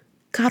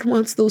 God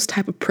wants those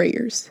type of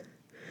prayers.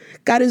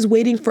 God is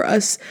waiting for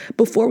us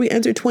before we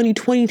enter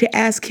 2020 to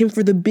ask him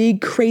for the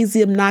big,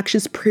 crazy,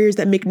 obnoxious prayers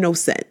that make no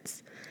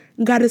sense.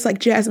 God is like,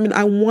 Jasmine,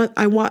 I want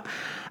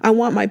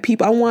my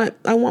people. I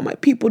want my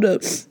people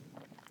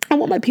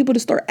to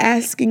start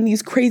asking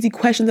these crazy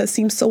questions that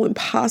seem so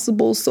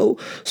impossible, so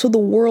the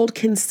world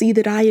can see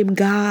that I am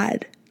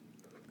God.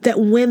 That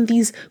when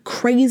these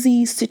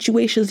crazy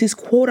situations, these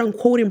quote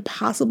unquote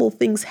impossible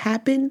things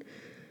happen,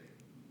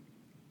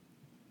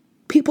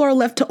 people are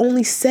left to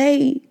only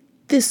say,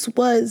 this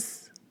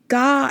was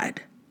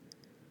God.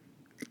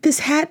 This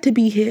had to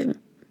be him.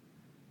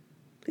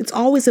 It's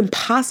always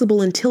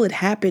impossible until it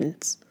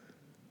happens.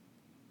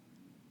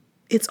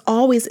 It's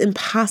always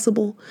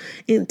impossible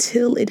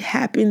until it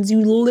happens.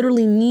 You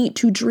literally need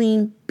to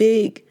dream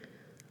big.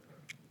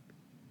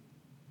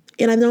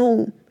 And I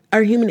know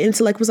our human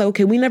intellect was like,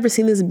 okay, we never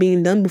seen this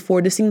being done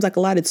before. This seems like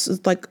a lot. It's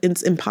just like,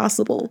 it's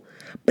impossible.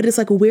 But it's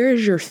like, where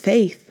is your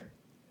faith?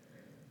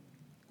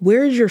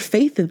 Where is your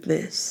faith in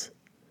this?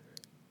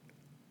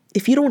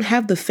 If you don't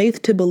have the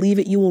faith to believe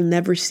it, you will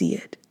never see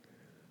it.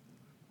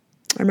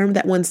 I remember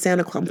that one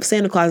Santa Claus.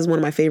 Santa Claus is one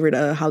of my favorite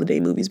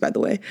holiday movies, by the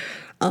way.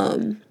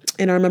 And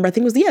I remember, I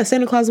think it was,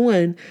 Santa Claus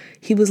 1.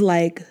 He was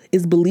like,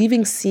 is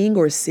believing seeing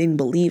or seeing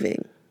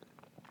believing?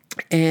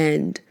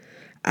 And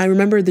I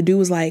remember the dude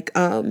was like,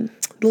 the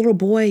little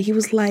boy, he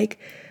was like,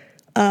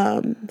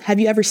 have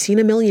you ever seen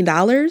 $1 million?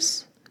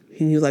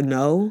 He was like,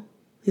 no.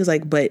 He was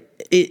like, but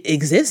it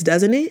exists,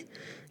 doesn't it?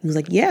 He was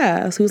like,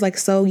 yeah. So he was like,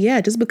 so yeah,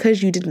 just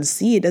because you didn't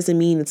see it doesn't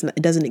mean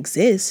it doesn't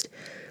exist.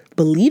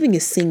 Believing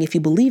is seeing. If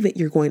you believe it,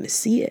 you're going to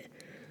see it.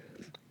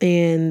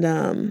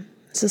 And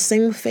it's the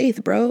same with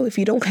faith, bro. If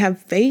you don't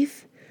have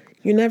faith,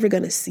 you're never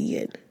going to see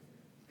it.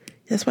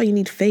 That's why you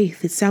need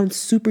faith. It sounds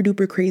super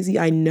duper crazy.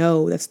 I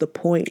know, that's the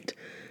point.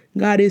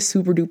 God is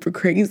super duper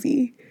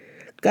crazy.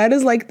 God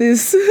is like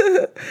this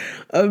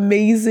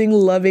amazing,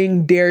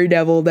 loving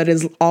daredevil that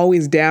is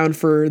always down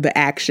for the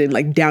action,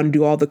 like down to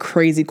do all the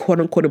crazy, quote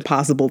unquote,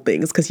 impossible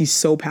things because he's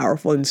so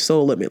powerful and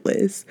so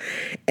limitless.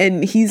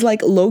 And he's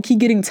like low-key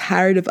getting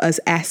tired of us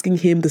asking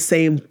him the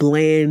same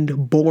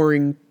bland,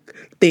 boring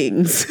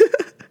things.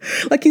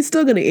 Like he's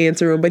still going to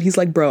answer him, but he's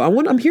like, bro,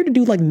 I'm here to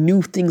do like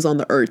new things on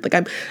the earth. Like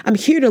I'm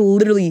here to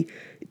literally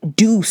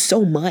do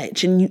so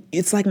much. And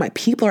it's like my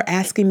people are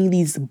asking me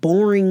these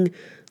boring,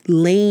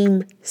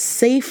 lame,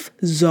 safe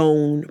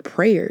zone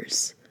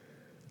prayers.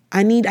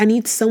 I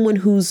need someone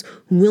who's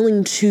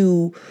willing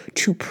to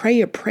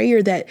pray a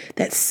prayer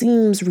that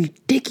seems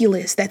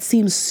ridiculous, that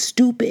seems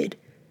stupid.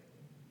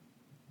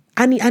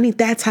 I need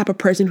that type of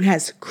person who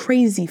has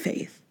crazy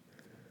faith.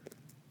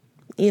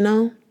 You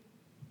know?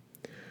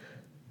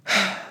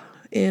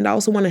 And I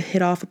also want to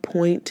hit off a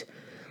point.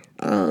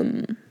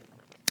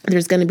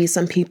 There's going to be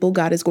some people,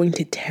 God is going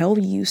to tell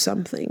you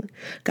something.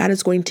 God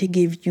is going to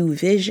give you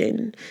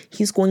vision.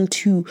 He's going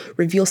to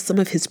reveal some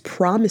of his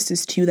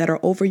promises to you that are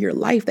over your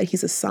life, that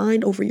he's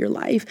assigned over your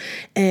life.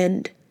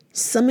 And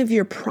some of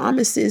your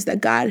promises that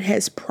God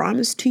has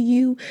promised to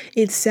you,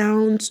 it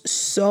sounds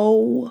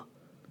so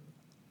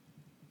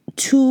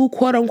too,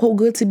 quote unquote,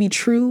 good to be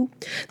true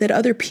that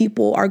other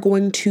people are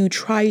going to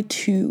try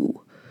to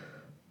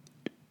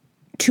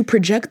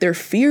project their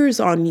fears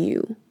on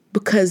you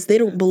because they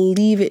don't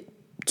believe it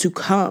to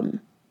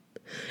come.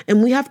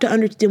 And we have to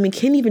understand, we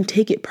can't even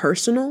take it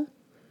personal,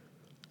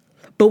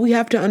 but we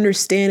have to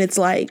understand it's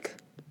like,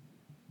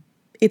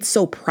 it's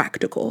so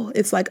practical.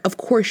 It's like, of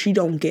course you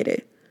don't get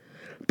it,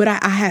 but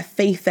I have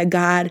faith that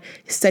God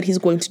said he's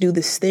going to do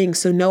this thing.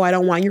 So no, I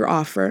don't want your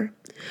offer.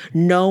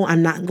 No,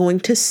 I'm not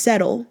going to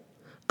settle.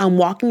 I'm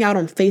walking out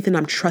on faith and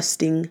I'm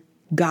trusting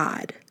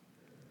God.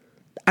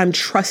 I'm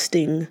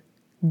trusting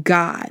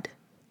God.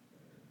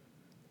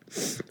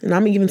 And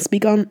I'm even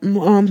speak on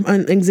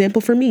an example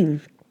for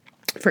me.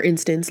 For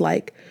instance,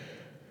 like,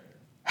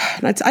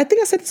 I think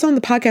I said this on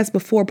the podcast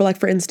before, but like,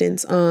 for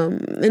instance,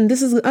 and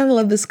this is, I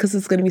love this because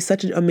it's going to be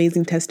such an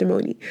amazing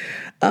testimony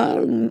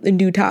in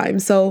due time.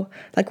 So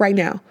like right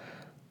now,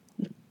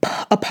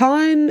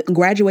 upon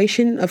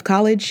graduation of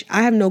college,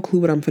 I have no clue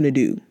what I'm going to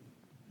do.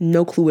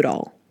 No clue at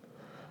all.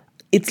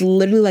 It's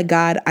literally like,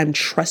 God, I'm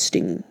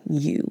trusting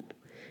you.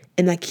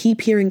 And I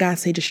keep hearing God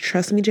say, just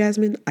trust me,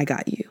 Jasmine, I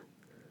got you.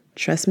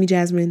 Trust me,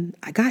 Jasmine,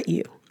 I got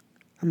you.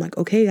 I'm like,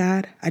 okay,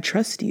 God, I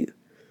trust you.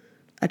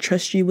 I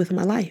trust you with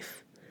my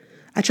life.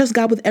 I trust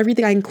God with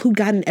everything. I include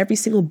God in every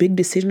single big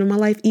decision in my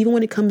life, even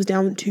when it comes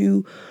down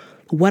to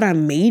what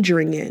I'm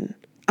majoring in.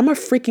 I'm a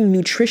freaking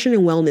nutrition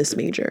and wellness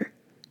major.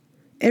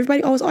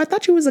 Everybody always, I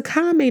thought you was a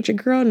comm major,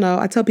 girl. No,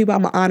 I tell people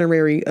I'm an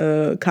honorary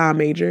comm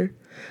major.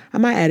 I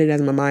might add it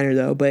as my minor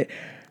though, but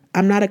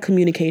I'm not a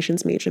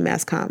communications major,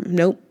 mass comm.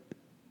 Nope.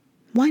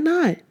 Why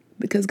not?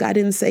 Because God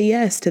didn't say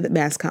yes to the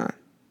mass comm.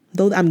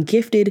 Though I'm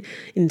gifted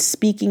in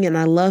speaking and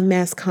I love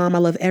mass comm, I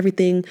love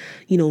everything,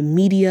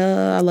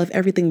 media, I love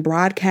everything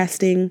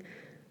broadcasting.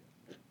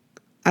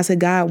 I said,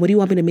 God, what do you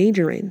want me to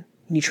major in?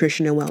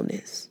 Nutrition and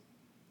wellness.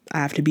 I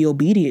have to be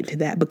obedient to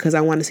that because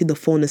I want to see the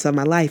fullness of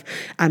my life.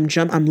 I'm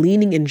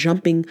leaning and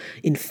jumping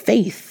in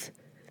faith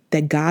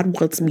that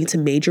God wants me to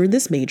major in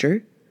this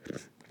major.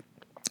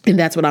 And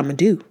that's what I'm going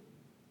to do.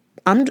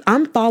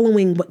 I'm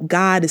following what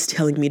God is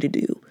telling me to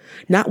do.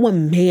 Not what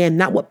man,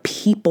 not what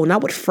people,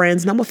 not what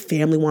friends, not what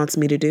family wants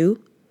me to do.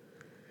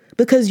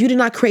 Because you did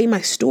not create my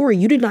story.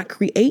 You did not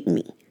create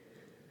me.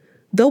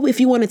 Though if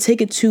you want to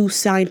take it to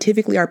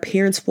scientifically, our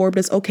parents formed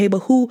us, okay,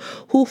 but who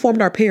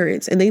formed our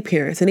parents and they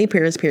parents and they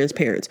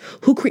parents?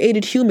 Who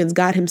created humans?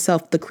 God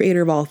himself, the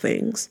creator of all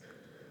things.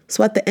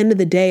 So at the end of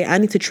the day, I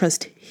need to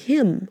trust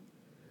him.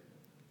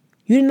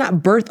 You did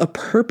not birth a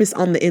purpose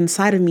on the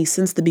inside of me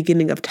since the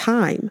beginning of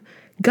time.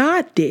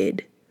 God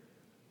did.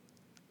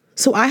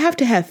 So I have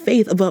to have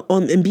faith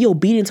and be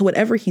obedient to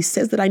whatever he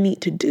says that I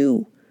need to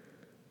do.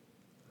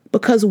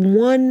 Because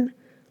one,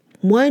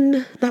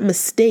 not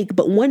mistake,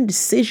 but one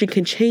decision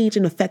can change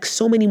and affect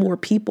so many more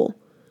people.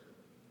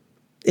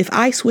 If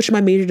I switch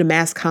my major to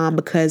mass comm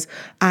because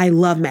I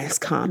love mass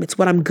comm, it's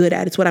what I'm good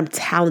at, it's what I'm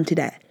talented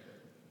at.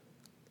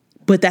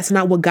 But that's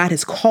not what God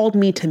has called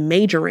me to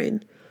major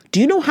in. Do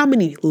you know how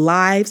many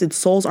lives and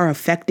souls are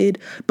affected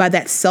by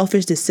that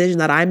selfish decision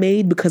that I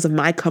made because of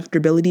my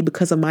comfortability,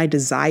 because of my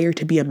desire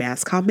to be a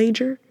mass comm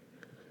major?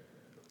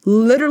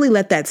 Literally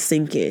let that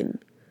sink in.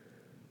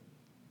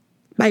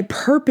 My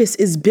purpose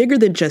is bigger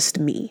than just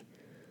me.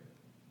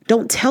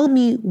 Don't tell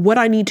me what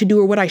I need to do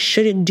or what I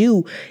shouldn't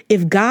do.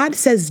 If God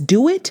says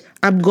do it,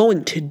 I'm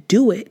going to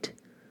do it.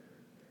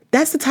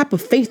 That's the type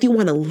of faith you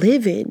want to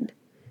live in.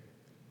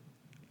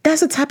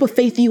 That's the type of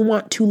faith you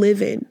want to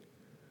live in.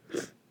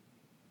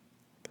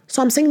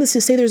 So I'm saying this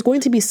to say there's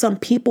going to be some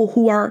people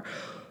who are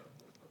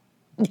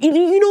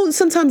You know,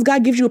 sometimes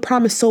God gives you a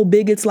promise so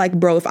big, it's like,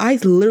 bro, if I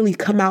literally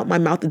come out my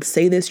mouth and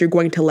say this, you're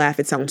going to laugh.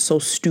 It sounds so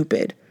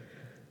stupid.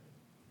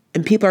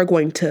 And people are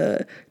going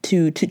to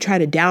try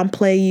to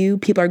downplay you.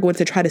 People are going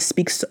to try to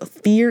speak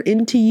fear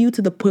into you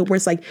to the point where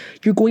it's like,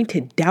 you're going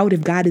to doubt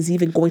if God is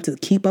even going to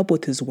keep up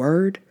with his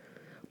word.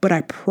 But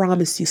I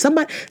promise you,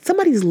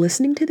 somebody's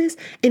listening to this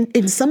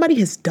and somebody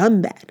has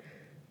done that.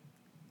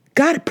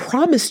 God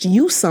promised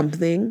you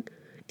something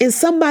and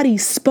somebody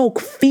spoke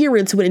fear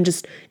into it and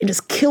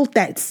just killed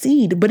that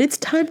seed. But it's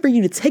time for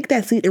you to take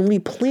that seed and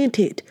replant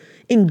it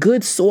in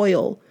good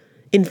soil,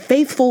 in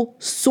faithful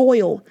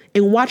soil,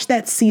 and watch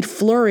that seed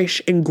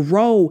flourish and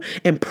grow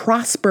and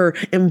prosper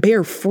and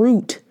bear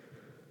fruit.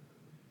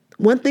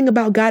 One thing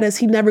about God is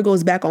he never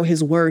goes back on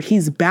his word.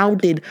 He's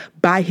bounded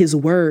by his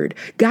word.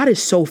 God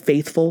is so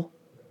faithful.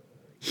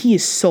 He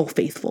is so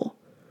faithful.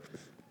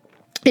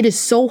 It is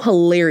so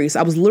hilarious.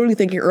 I was literally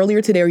thinking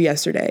earlier today or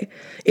yesterday,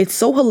 it's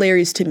so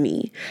hilarious to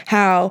me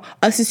how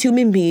us as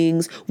human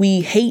beings, we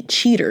hate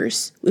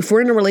cheaters. If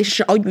we're in a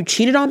relationship, oh, you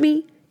cheated on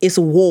me? It's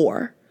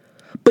war.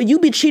 But you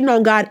be cheating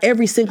on God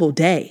every single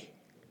day.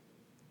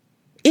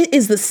 It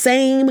is the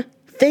same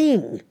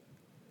thing.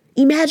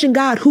 Imagine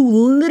God who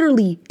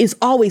literally is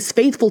always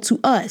faithful to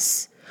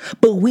us,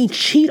 but we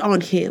cheat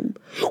on him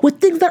with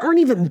things that aren't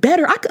even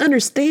better. I can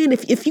understand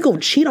if you're going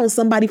to cheat on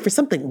somebody for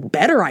something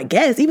better, I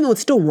guess, even though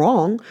it's still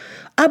wrong.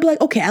 I'd be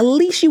like, okay, at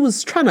least she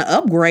was trying to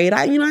upgrade.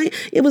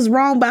 It was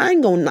wrong, but I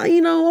ain't going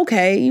to,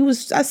 okay,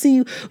 I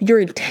see your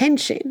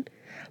intention.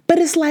 But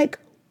it's like,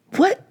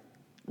 what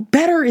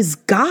better is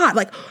God?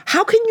 Like,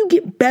 how can you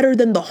get better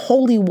than the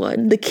Holy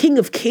One, the King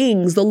of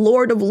Kings, the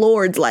Lord of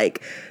Lords,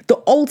 like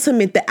the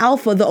ultimate, the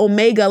Alpha, the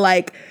Omega,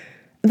 like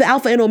the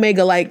Alpha and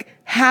Omega, like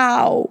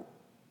how?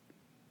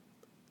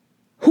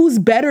 Who's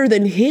better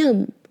than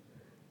him?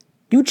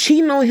 You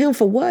cheating on him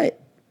for what?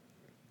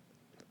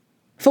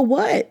 For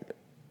what?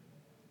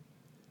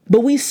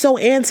 But we so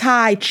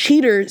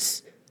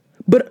anti-cheaters,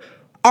 but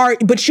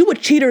you a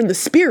cheater in the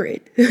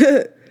spirit.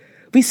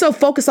 We so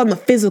focused on the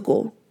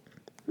physical.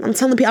 I'm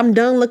telling people, I'm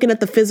done looking at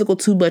the physical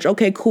too much.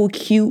 Okay, cool,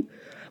 cute.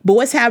 But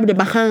what's happening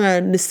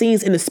behind the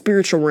scenes in the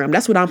spiritual realm?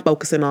 That's what I'm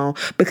focusing on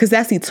because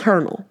that's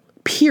eternal,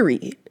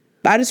 period.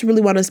 I just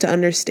really want us to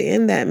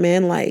understand that,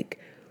 man, like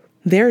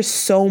there's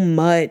so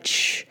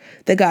much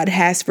that God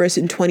has for us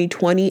in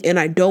 2020, and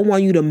I don't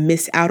want you to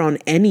miss out on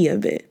any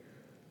of it.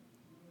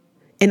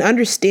 And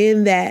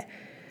understand that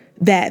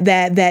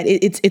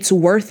it's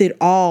worth it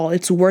all.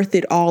 It's worth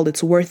it all.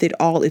 It's worth it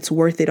all. It's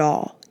worth it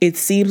all. It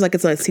seems like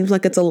it's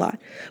a lot,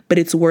 but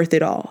it's worth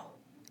it all.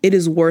 It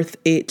is worth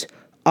it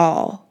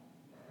all.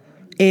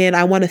 And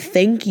I want to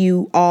thank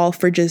you all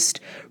for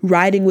just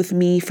riding with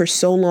me for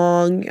so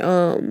long,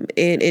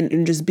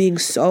 and just being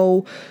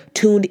so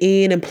tuned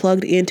in and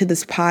plugged into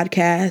this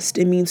podcast.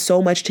 It means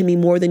so much to me,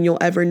 more than you'll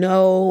ever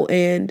know.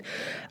 And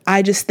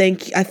I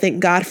thank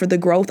God for the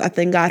growth. I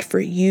thank God for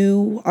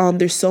you.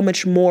 There's so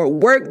much more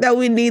work that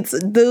we need to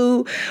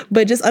do,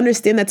 but just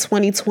understand that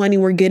 2020,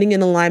 we're getting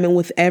in alignment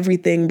with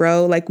everything,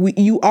 bro. Like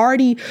you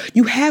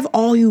have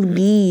all you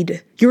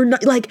need. You're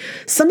not like,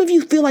 some of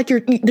you feel like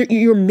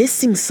you're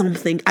missing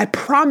something. I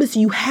promise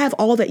you have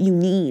all that you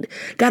need.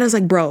 God is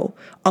like, bro,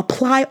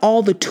 apply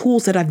all the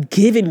tools that I've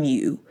given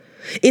you.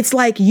 It's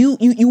like you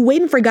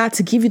waiting for God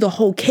to give you the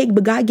whole cake,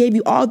 but God gave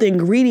you all the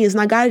ingredients.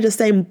 Now God is just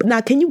saying,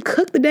 now can you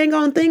cook the dang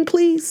on thing,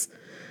 please?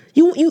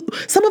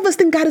 Some of us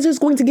think God is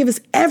just going to give us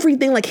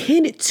everything, like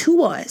hand it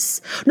to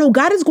us. No,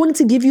 God is going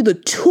to give you the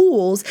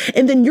tools,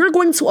 and then you're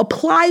going to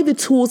apply the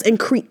tools and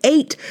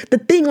create the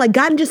thing. Like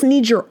God just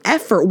needs your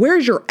effort.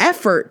 Where's your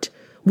effort?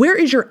 Where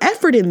is your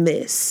effort in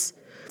this?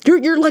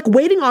 You're like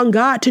waiting on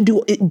God to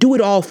do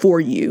it all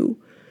for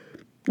you.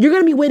 You're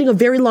going to be waiting a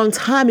very long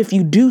time if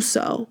you do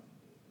so.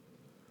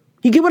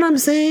 You get what I'm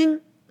saying?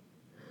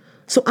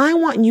 So I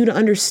want you to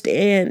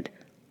understand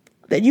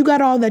that you got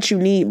all that you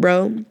need,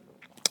 bro.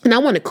 And I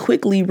want to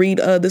quickly read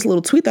this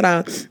little tweet that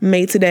I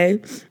made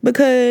today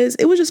because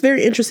it was just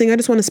very interesting. I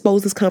just want to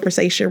expose this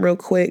conversation real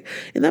quick,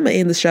 and I'm going to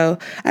end the show.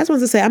 I just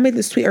wanted to say, I made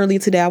this tweet earlier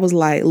today. I was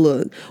like,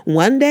 look,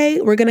 one day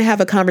we're going to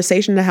have a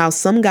conversation on how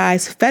some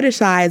guys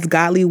fetishize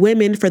godly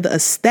women for the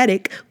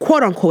aesthetic,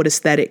 quote unquote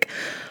aesthetic,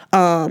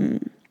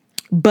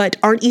 but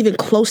aren't even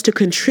close to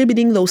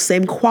contributing those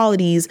same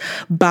qualities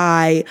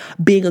by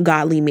being a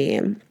godly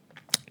man.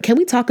 Can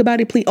we talk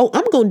about it, please? Oh,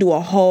 I'm going to do a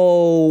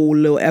whole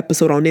little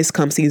episode on this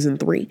come season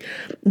 3.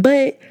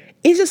 But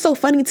it's just so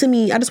funny to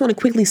me. I just want to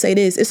quickly say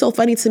this. It's so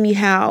funny to me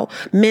how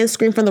men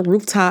scream from the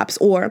rooftops,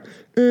 or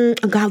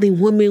a godly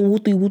woman,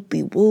 wooty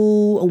wooty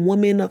woo, a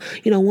woman,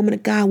 woman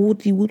of God,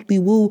 wooty wooty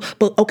woo.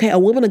 But okay, a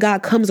woman of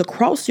God comes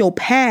across your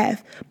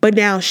path, but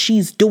now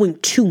she's doing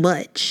too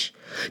much.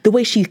 The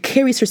way she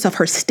carries herself,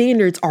 her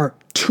standards are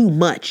too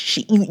much.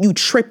 You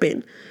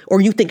tripping,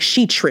 or you think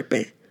she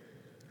tripping.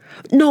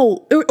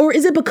 No, or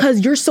is it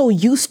because you're so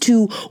used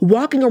to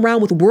walking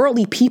around with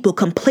worldly people,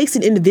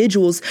 complacent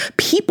individuals,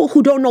 people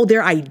who don't know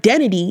their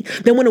identity,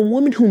 that when a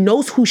woman who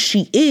knows who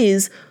she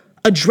is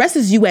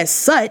addresses you as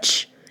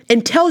such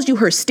and tells you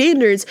her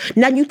standards,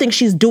 now you think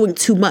she's doing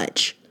too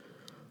much?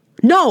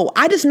 No,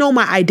 I just know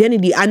my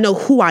identity. I know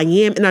who I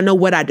am and I know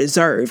what I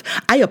deserve.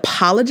 I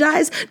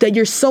apologize that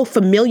you're so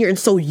familiar and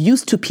so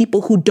used to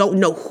people who don't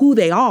know who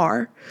they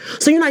are.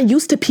 So you're not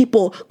used to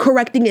people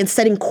correcting and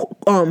setting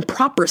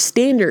proper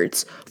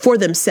standards for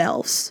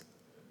themselves.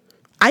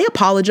 I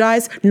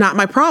apologize, not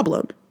my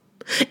problem.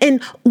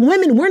 And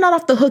women, we're not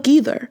off the hook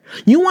either.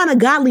 You want a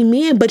godly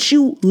man, but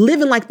you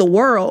living like the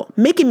world.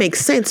 Make it make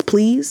sense,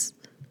 please.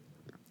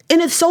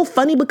 And it's so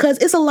funny because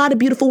it's a lot of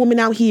beautiful women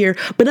out here,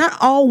 but not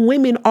all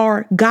women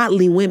are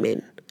godly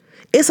women.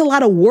 It's a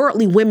lot of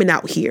worldly women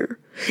out here.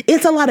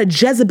 It's a lot of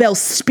Jezebel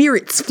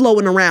spirits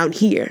flowing around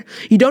here.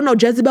 You don't know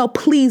Jezebel?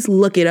 Please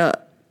look it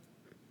up.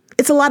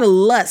 It's a lot of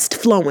lust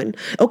flowing.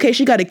 Okay,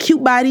 she got a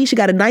cute body. She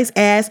got a nice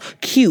ass.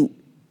 Cute.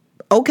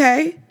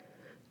 Okay.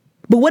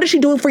 But what is she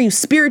doing for you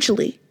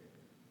spiritually?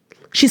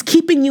 She's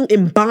keeping you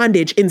in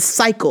bondage, in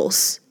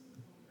cycles.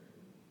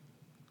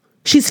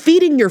 She's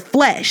feeding your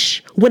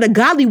flesh when a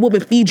godly woman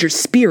feeds your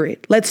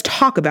spirit. Let's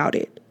talk about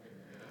it.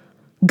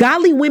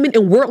 Godly women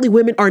and worldly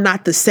women are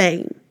not the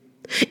same.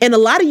 And a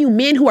lot of you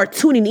men who are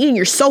tuning in,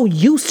 you're so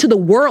used to the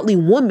worldly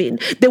woman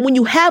that when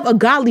you have a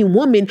godly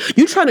woman,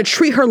 you're trying to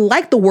treat her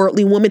like the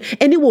worldly woman,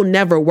 and it will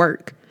never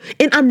work.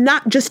 And I'm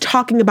not just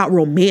talking about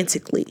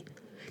romantically.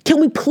 Can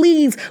we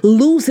please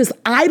lose this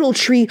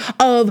idolatry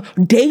of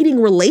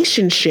dating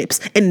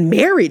relationships and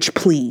marriage,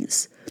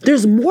 please?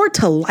 There's more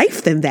to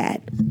life than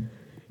that.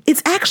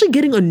 It's actually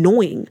getting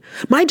annoying.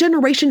 My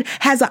generation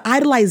has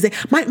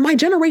my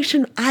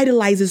generation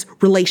idolizes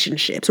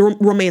relationships, or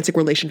romantic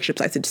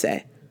relationships, I should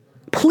say.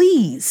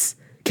 Please,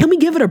 can we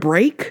give it a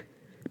break?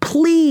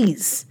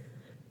 Please.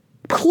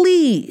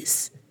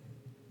 Please.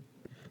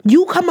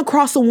 You come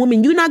across a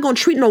woman, you're not going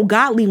to treat no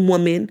godly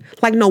woman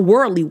like no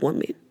worldly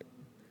woman.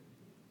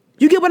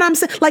 You get what I'm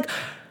saying? Like,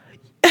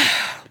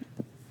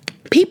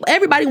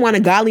 everybody want a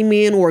godly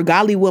man or a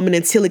godly woman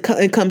until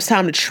it comes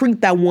time to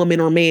treat that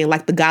woman or man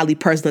like the godly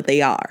person that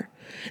they are.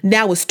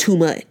 Now it's too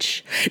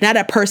much. Now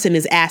that person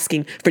is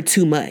asking for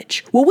too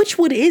much. Well, which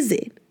one is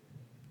it?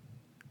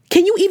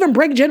 Can you even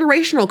break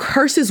generational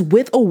curses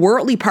with a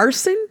worldly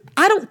person?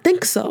 I don't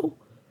think so.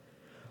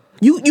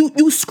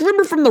 You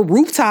screaming from the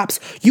rooftops,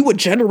 you a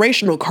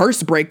generational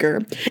curse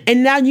breaker.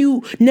 And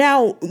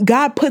now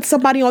God put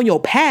somebody on your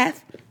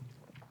path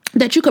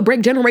that you could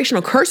break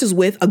generational curses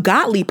with, a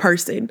godly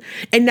person.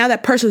 And now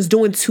that person's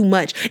doing too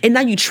much. And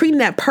now you treating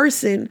that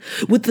person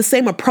with the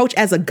same approach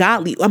as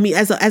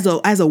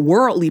as a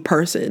worldly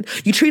person.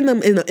 You treating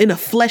them in a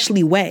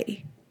fleshly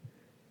way.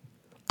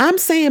 I'm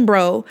saying,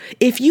 bro,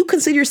 if you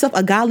consider yourself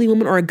a godly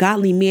woman or a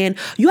godly man,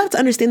 you have to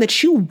understand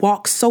that you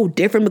walk so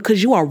different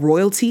because you are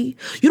royalty.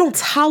 You don't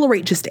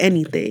tolerate just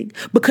anything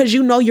because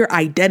you know your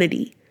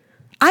identity.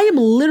 I am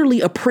literally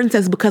a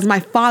princess because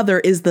my father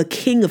is the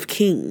King of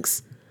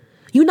Kings.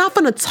 You're not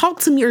going to talk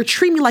to me or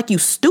treat me like you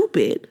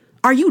stupid.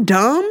 Are you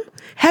dumb?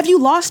 Have you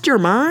lost your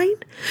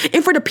mind?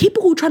 And for the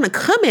people who are trying to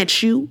come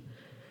at you,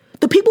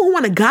 the people who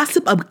want to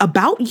gossip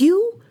about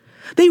you,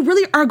 they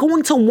really are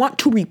going to want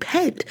to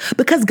repent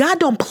because God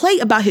don't play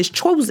about his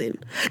chosen.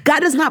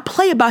 God does not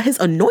play about his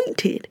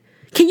anointed.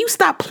 Can you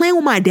stop playing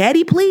with my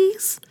daddy,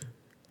 please?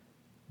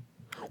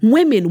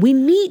 Women, we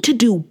need to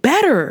do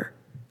better.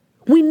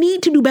 We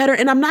need to do better.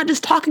 And I'm not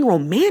just talking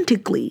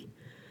romantically.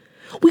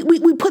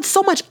 We put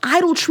so much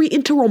idolatry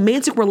into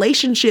romantic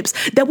relationships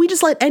that we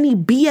just let any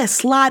BS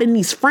slide in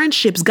these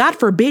friendships. God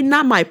forbid,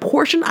 not my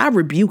portion. I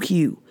rebuke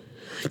you.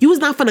 You was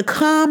not going to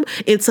come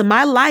into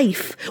my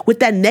life with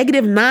that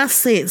negative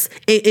nonsense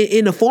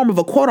in the form of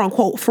a quote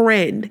unquote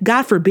friend.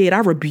 God forbid, I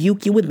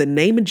rebuke you in the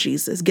name of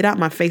Jesus. Get out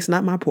my face,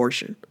 not my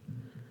portion.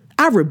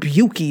 I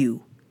rebuke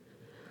you.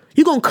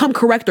 You're going to come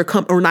correct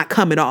or not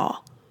come at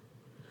all.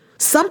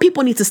 Some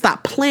people need to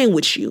stop playing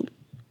with you.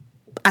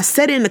 I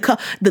said it in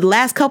the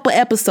last couple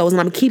episodes, and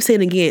I'm going to keep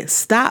saying it again.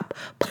 Stop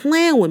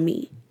playing with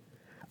me.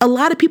 A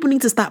lot of people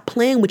need to stop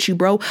playing with you,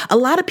 bro. A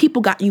lot of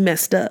people got you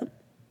messed up.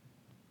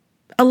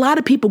 A lot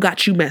of people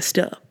got you messed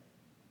up.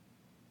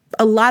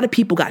 A lot of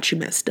people got you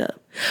messed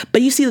up.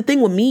 But you see, the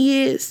thing with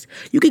me is,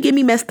 you could get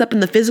me messed up in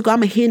the physical. I'm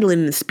going to handle it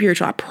in the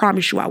spiritual. I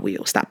promise you I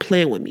will. Stop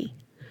playing with me.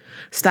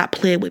 Stop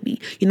playing with me.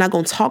 You're not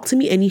going to talk to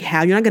me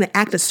anyhow. You're not going to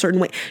act a certain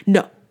way.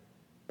 No.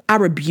 I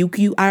rebuke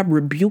you. I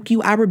rebuke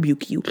you. I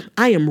rebuke you.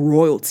 I am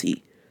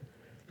royalty.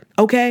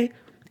 Okay?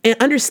 And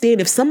understand,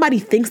 if somebody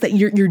thinks that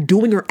you're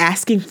doing or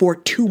asking for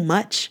too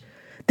much,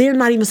 they're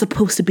not even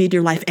supposed to be in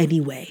your life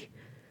anyway.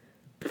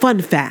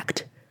 Fun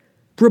fact.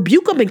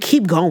 Rebuke them and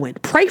keep going.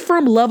 Pray for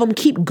them, love them,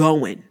 keep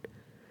going.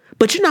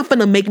 But you're not going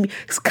to make me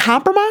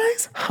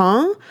compromise?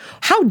 Huh?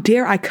 How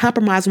dare I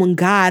compromise when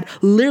God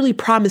literally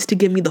promised to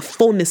give me the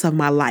fullness of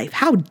my life?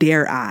 How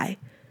dare I?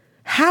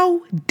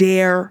 How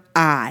dare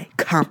I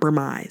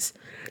compromise?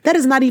 That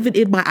is not even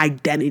in my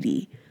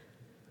identity.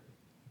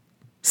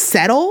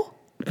 Settle?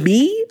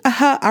 Me?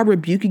 I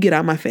rebuke you. Get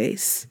out of my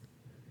face.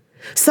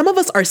 Some of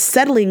us are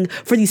settling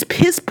for these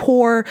piss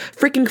poor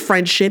freaking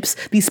friendships,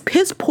 these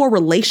piss poor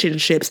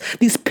relationships,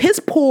 these piss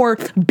poor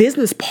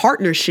business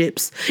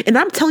partnerships. And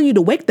I'm telling you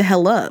to wake the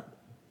hell up.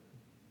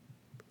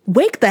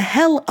 Wake the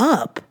hell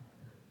up.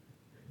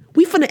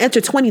 We finna enter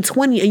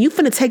 2020 and you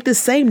finna take this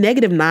same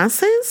negative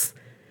nonsense?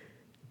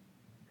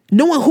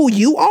 Knowing who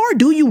you are?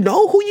 Do you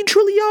know who you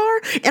truly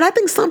are? And I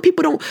think some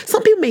people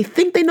may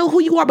think they know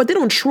who you are, but they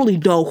don't truly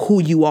know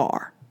who you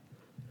are.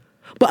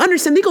 But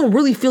understand, they're going to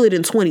really feel it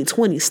in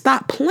 2020.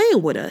 Stop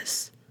playing with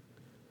us.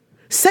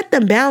 Set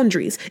them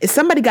boundaries. If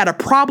somebody got a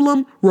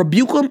problem,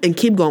 rebuke them and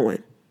keep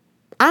going.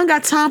 I don't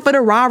got time for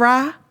the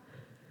rah-rah.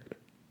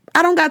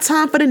 I don't got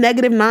time for the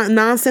negative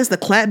nonsense, the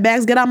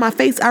clapbacks. Get out my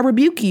face. I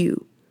rebuke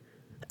you.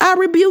 I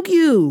rebuke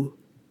you.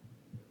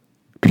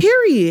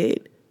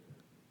 Period.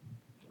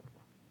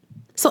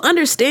 So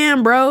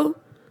understand, bro.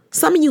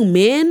 Some of you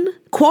men,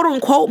 quote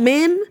unquote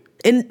men,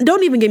 and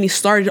don't even get me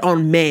started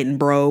on men,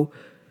 bro.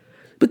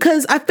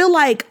 Because I feel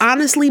like,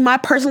 honestly, my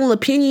personal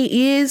opinion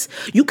is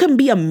you can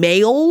be a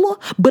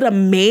male, but a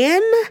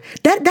man,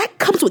 that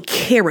comes with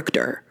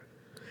character.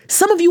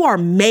 Some of you are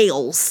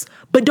males,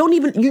 but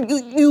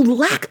you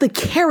lack the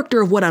character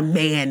of what a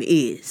man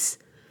is.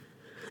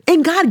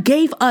 And God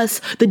gave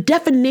us the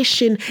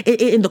definition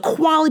and the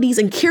qualities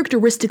and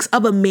characteristics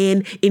of a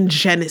man in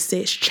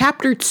Genesis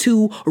chapter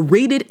 2,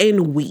 read it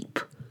and weep.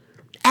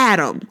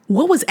 Adam,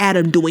 what was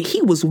Adam doing?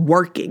 He was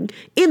working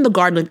in the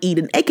Garden of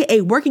Eden,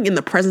 aka working in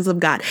the presence of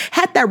God,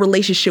 had that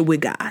relationship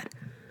with God.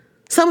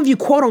 Some of you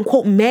quote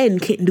unquote men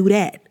can't do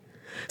that.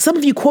 Some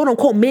of you quote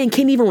unquote men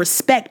can't even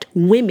respect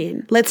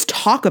women. Let's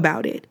talk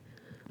about it.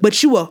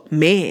 But you a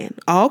man.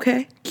 Oh,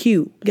 okay,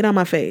 cute. Get out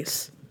my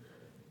face.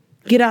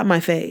 Get out my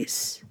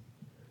face.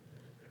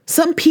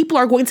 Some people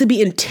are going to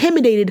be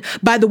intimidated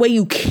by the way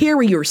you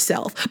carry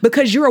yourself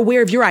because you're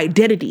aware of your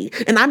identity.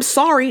 And I'm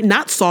sorry,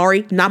 not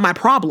my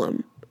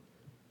problem.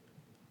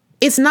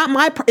 It's not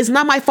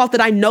my fault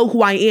that I know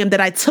who I am, that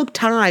I took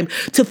time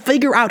to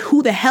figure out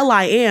who the hell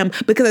I am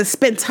because I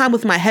spent time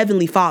with my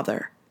Heavenly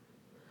Father.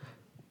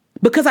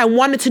 Because I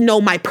wanted to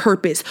know my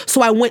purpose.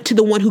 So I went to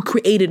the one who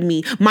created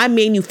me, my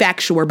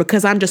manufacturer,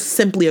 because I'm just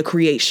simply a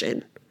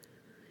creation.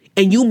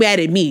 And you mad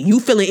at me,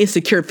 you feeling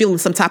insecure, feeling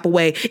some type of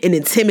way and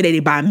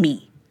intimidated by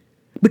me.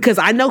 Because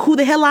I know who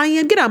the hell I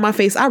am. Get out my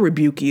face. I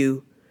rebuke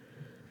you.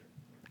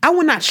 I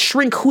will not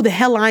shrink who the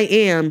hell I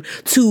am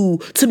to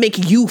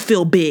make you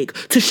feel big,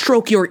 to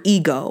stroke your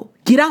ego.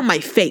 Get out my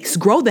face.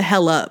 Grow the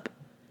hell up.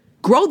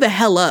 Grow the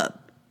hell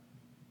up.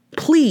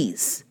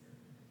 Please.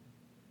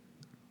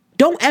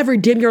 Don't ever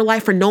dim your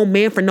light for no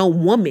man, for no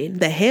woman.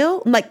 The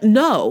hell? Like,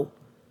 no.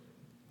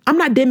 I'm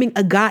not dimming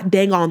a god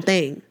dang on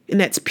thing. And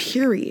that's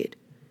period.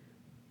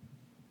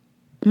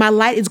 My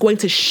light is going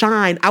to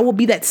shine. I will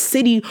be that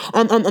city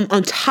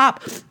on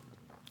top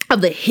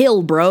of the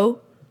hill, bro.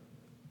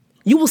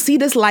 You will see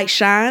this light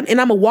shine,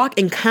 and I'm going to walk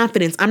in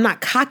confidence. I'm not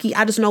cocky.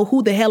 I just know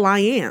who the hell I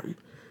am.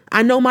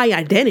 I know my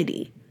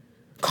identity.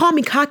 Call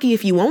me cocky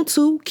if you want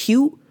to,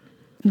 cute.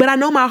 But I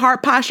know my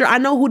heart posture. I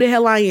know who the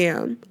hell I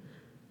am.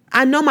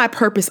 I know my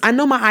purpose. I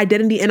know my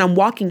identity, and I'm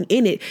walking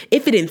in it.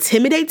 If it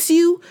intimidates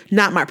you,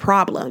 not my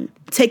problem.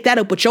 Take that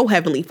up with your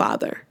Heavenly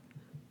Father.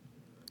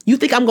 You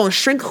think I'm going to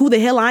shrink who the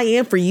hell I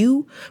am for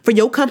you, for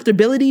your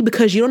comfortability,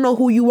 because you don't know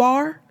who you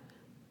are?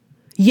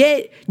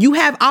 Yet you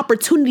have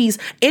opportunities,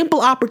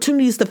 ample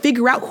opportunities to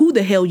figure out who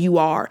the hell you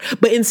are.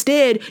 But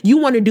instead, you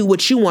want to do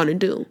what you want to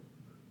do.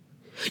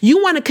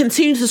 You want to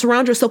continue to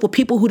surround yourself with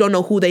people who don't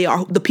know who they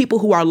are, the people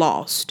who are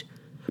lost,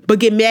 but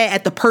get mad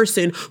at the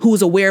person who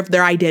is aware of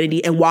their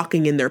identity and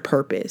walking in their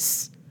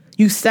purpose.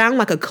 You sound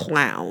like a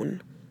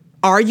clown.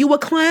 Are you a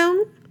clown?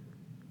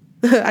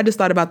 I just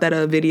thought about that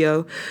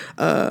video,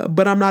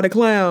 but I'm not a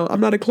clown.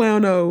 I'm not a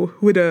clowno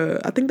with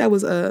I think that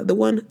was the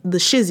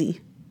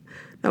Shizzy.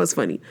 That was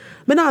funny.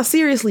 But no,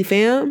 seriously,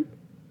 fam.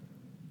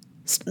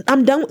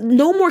 I'm done.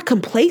 No more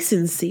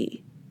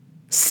complacency.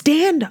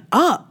 Stand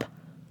up.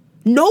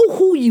 Know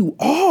who you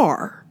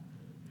are.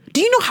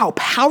 Do you know how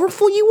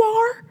powerful you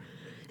are?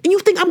 And you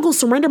think I'm going to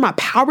surrender my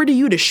power to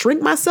you to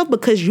shrink myself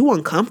because you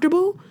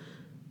uncomfortable?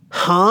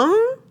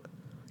 Huh?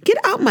 Get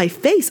out my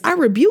face. I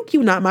rebuke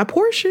you, not my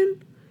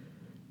portion.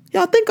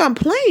 Y'all think I'm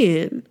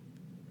playing.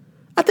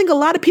 I think a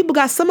lot of people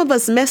got some of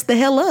us messed the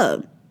hell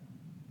up.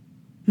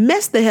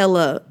 Messed the hell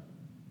up.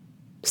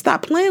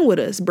 Stop playing with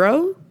us,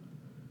 bro.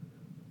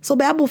 So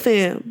Babel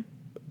fam,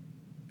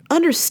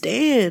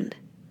 understand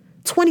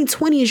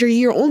 2020 is your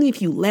year only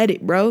if you let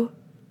it, bro.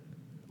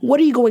 What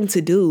are you going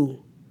to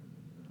do?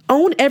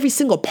 Own every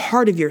single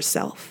part of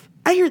yourself.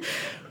 You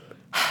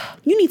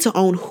need to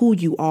own who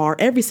you are,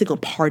 every single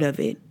part of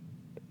it.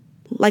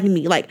 Like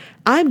me,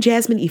 I'm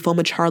Jasmine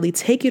Ifoma Charlie,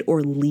 take it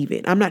or leave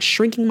it. I'm not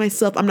shrinking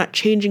myself. I'm not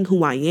changing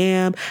who I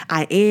am.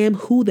 I am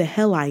who the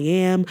hell I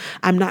am.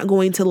 I'm not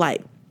going to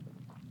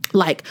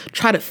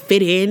try to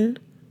fit in.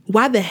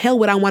 Why the hell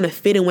would I want to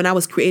fit in when I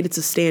was created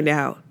to stand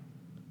out?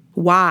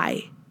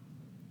 Why?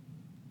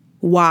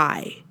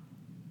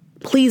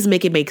 Please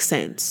make it make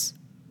sense.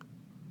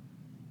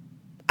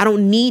 I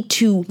don't need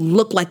to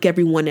look like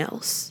everyone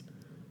else.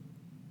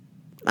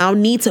 I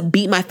don't need to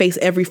beat my face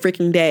every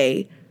freaking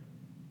day.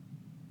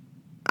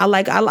 I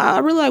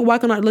really like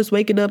walking out, just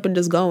waking up and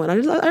just going. I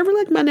really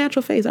like my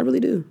natural face. I really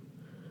do.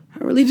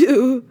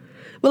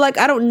 But like,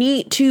 I don't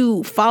need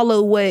to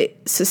follow what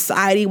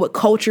society, what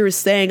culture is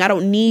saying. I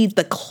don't need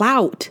the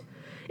clout.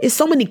 It's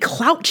so many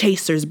clout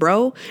chasers,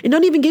 bro. And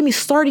don't even get me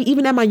started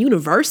even at my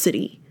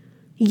university.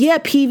 Yeah,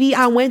 PV,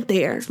 I went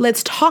there.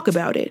 Let's talk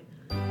about it.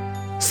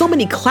 So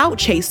many clout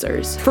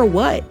chasers. For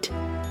what?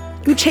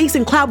 You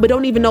chasing clout but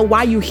don't even know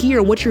why you're here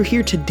and what you're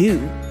here to do.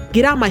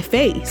 Get out my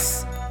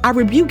face. I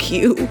rebuke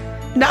you.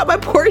 Not my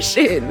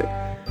portion.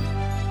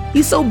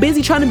 You so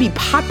busy trying to be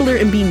popular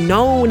and be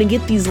known and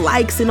get these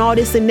likes and all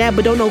this and that,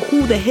 but don't know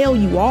who the hell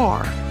you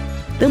are.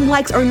 Them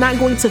likes are not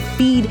going to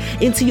feed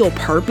into your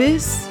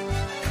purpose.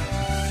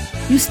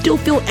 You still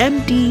feel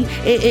empty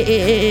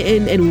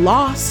and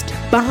lost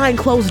behind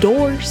closed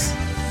doors.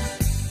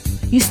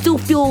 You still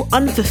feel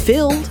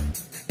unfulfilled.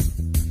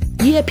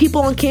 Yeah,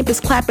 people on campus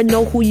clap and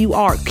know who you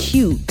are.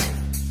 Cute.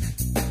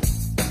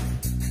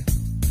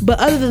 But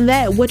other than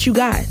that, what you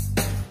got?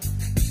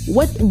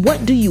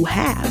 What do you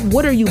have?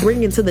 What are you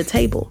bringing to the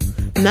table?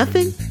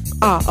 Nothing?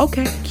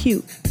 Okay,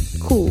 cute,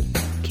 cool,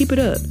 keep it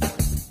up.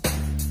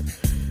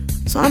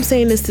 So I'm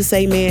saying this to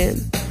say, man,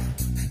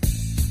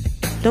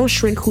 don't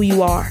shrink who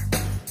you are.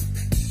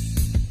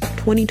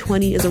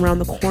 2020 is around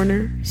the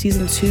corner.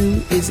 Season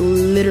 2 is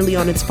literally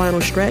on its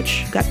final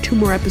stretch. Got 2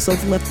 more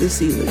episodes left this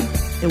season,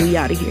 and we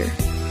out of here.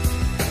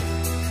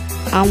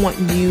 I want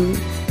you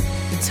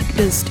to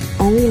just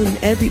own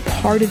every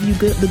part of you,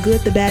 the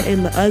good, the bad,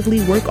 and the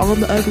ugly. Work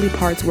on the ugly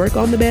parts, work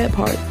on the bad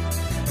part,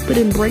 but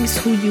embrace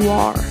who you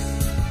are.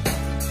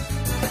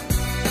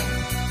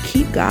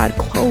 Keep God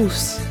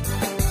close.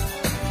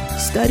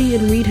 Study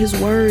and read his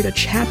word, a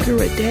chapter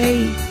a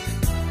day.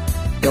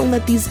 Don't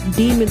let these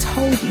demons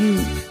hold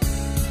you.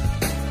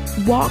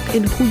 Walk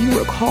in who you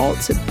were called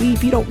to be.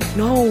 If you don't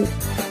know,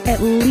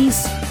 at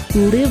least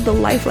live the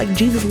life like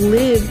Jesus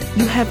lived.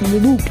 You have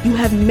Luke, you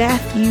have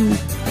Matthew.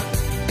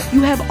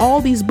 You have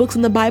all these books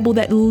in the Bible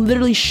that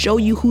literally show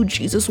you who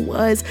Jesus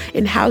was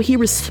and how he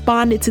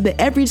responded to the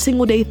every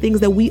single day things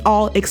that we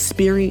all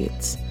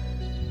experience.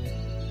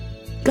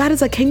 God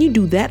is like, can you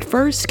do that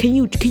first? Can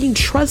you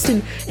trust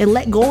and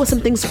let go of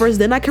some things first?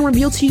 Then I can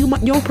reveal to you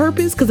your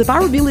purpose. Because if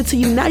I reveal it to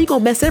you now, you're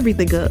going to mess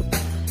everything up.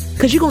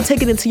 Because you're going to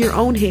take it into your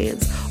own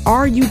hands.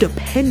 Are you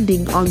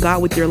depending on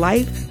God with your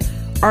life?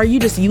 Are you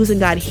just using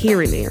God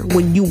here and there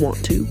when you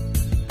want to?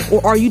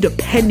 Or are you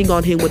depending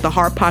on him with the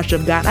heart posture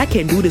of, God, I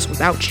can't do this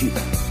without you.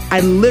 I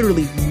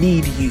literally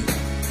need you.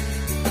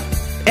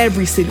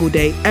 Every single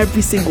day,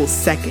 every single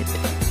second.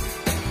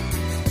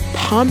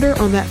 Ponder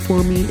on that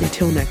for me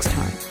until next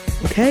time.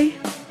 Okay?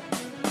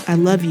 I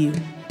love you.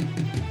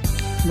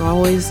 And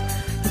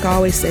like I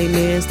always say,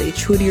 man, stay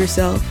true to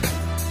yourself.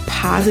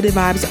 Positive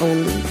vibes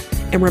only.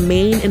 And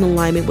remain in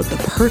alignment with the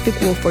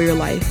perfect will for your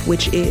life,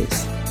 which is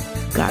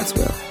God's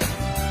will.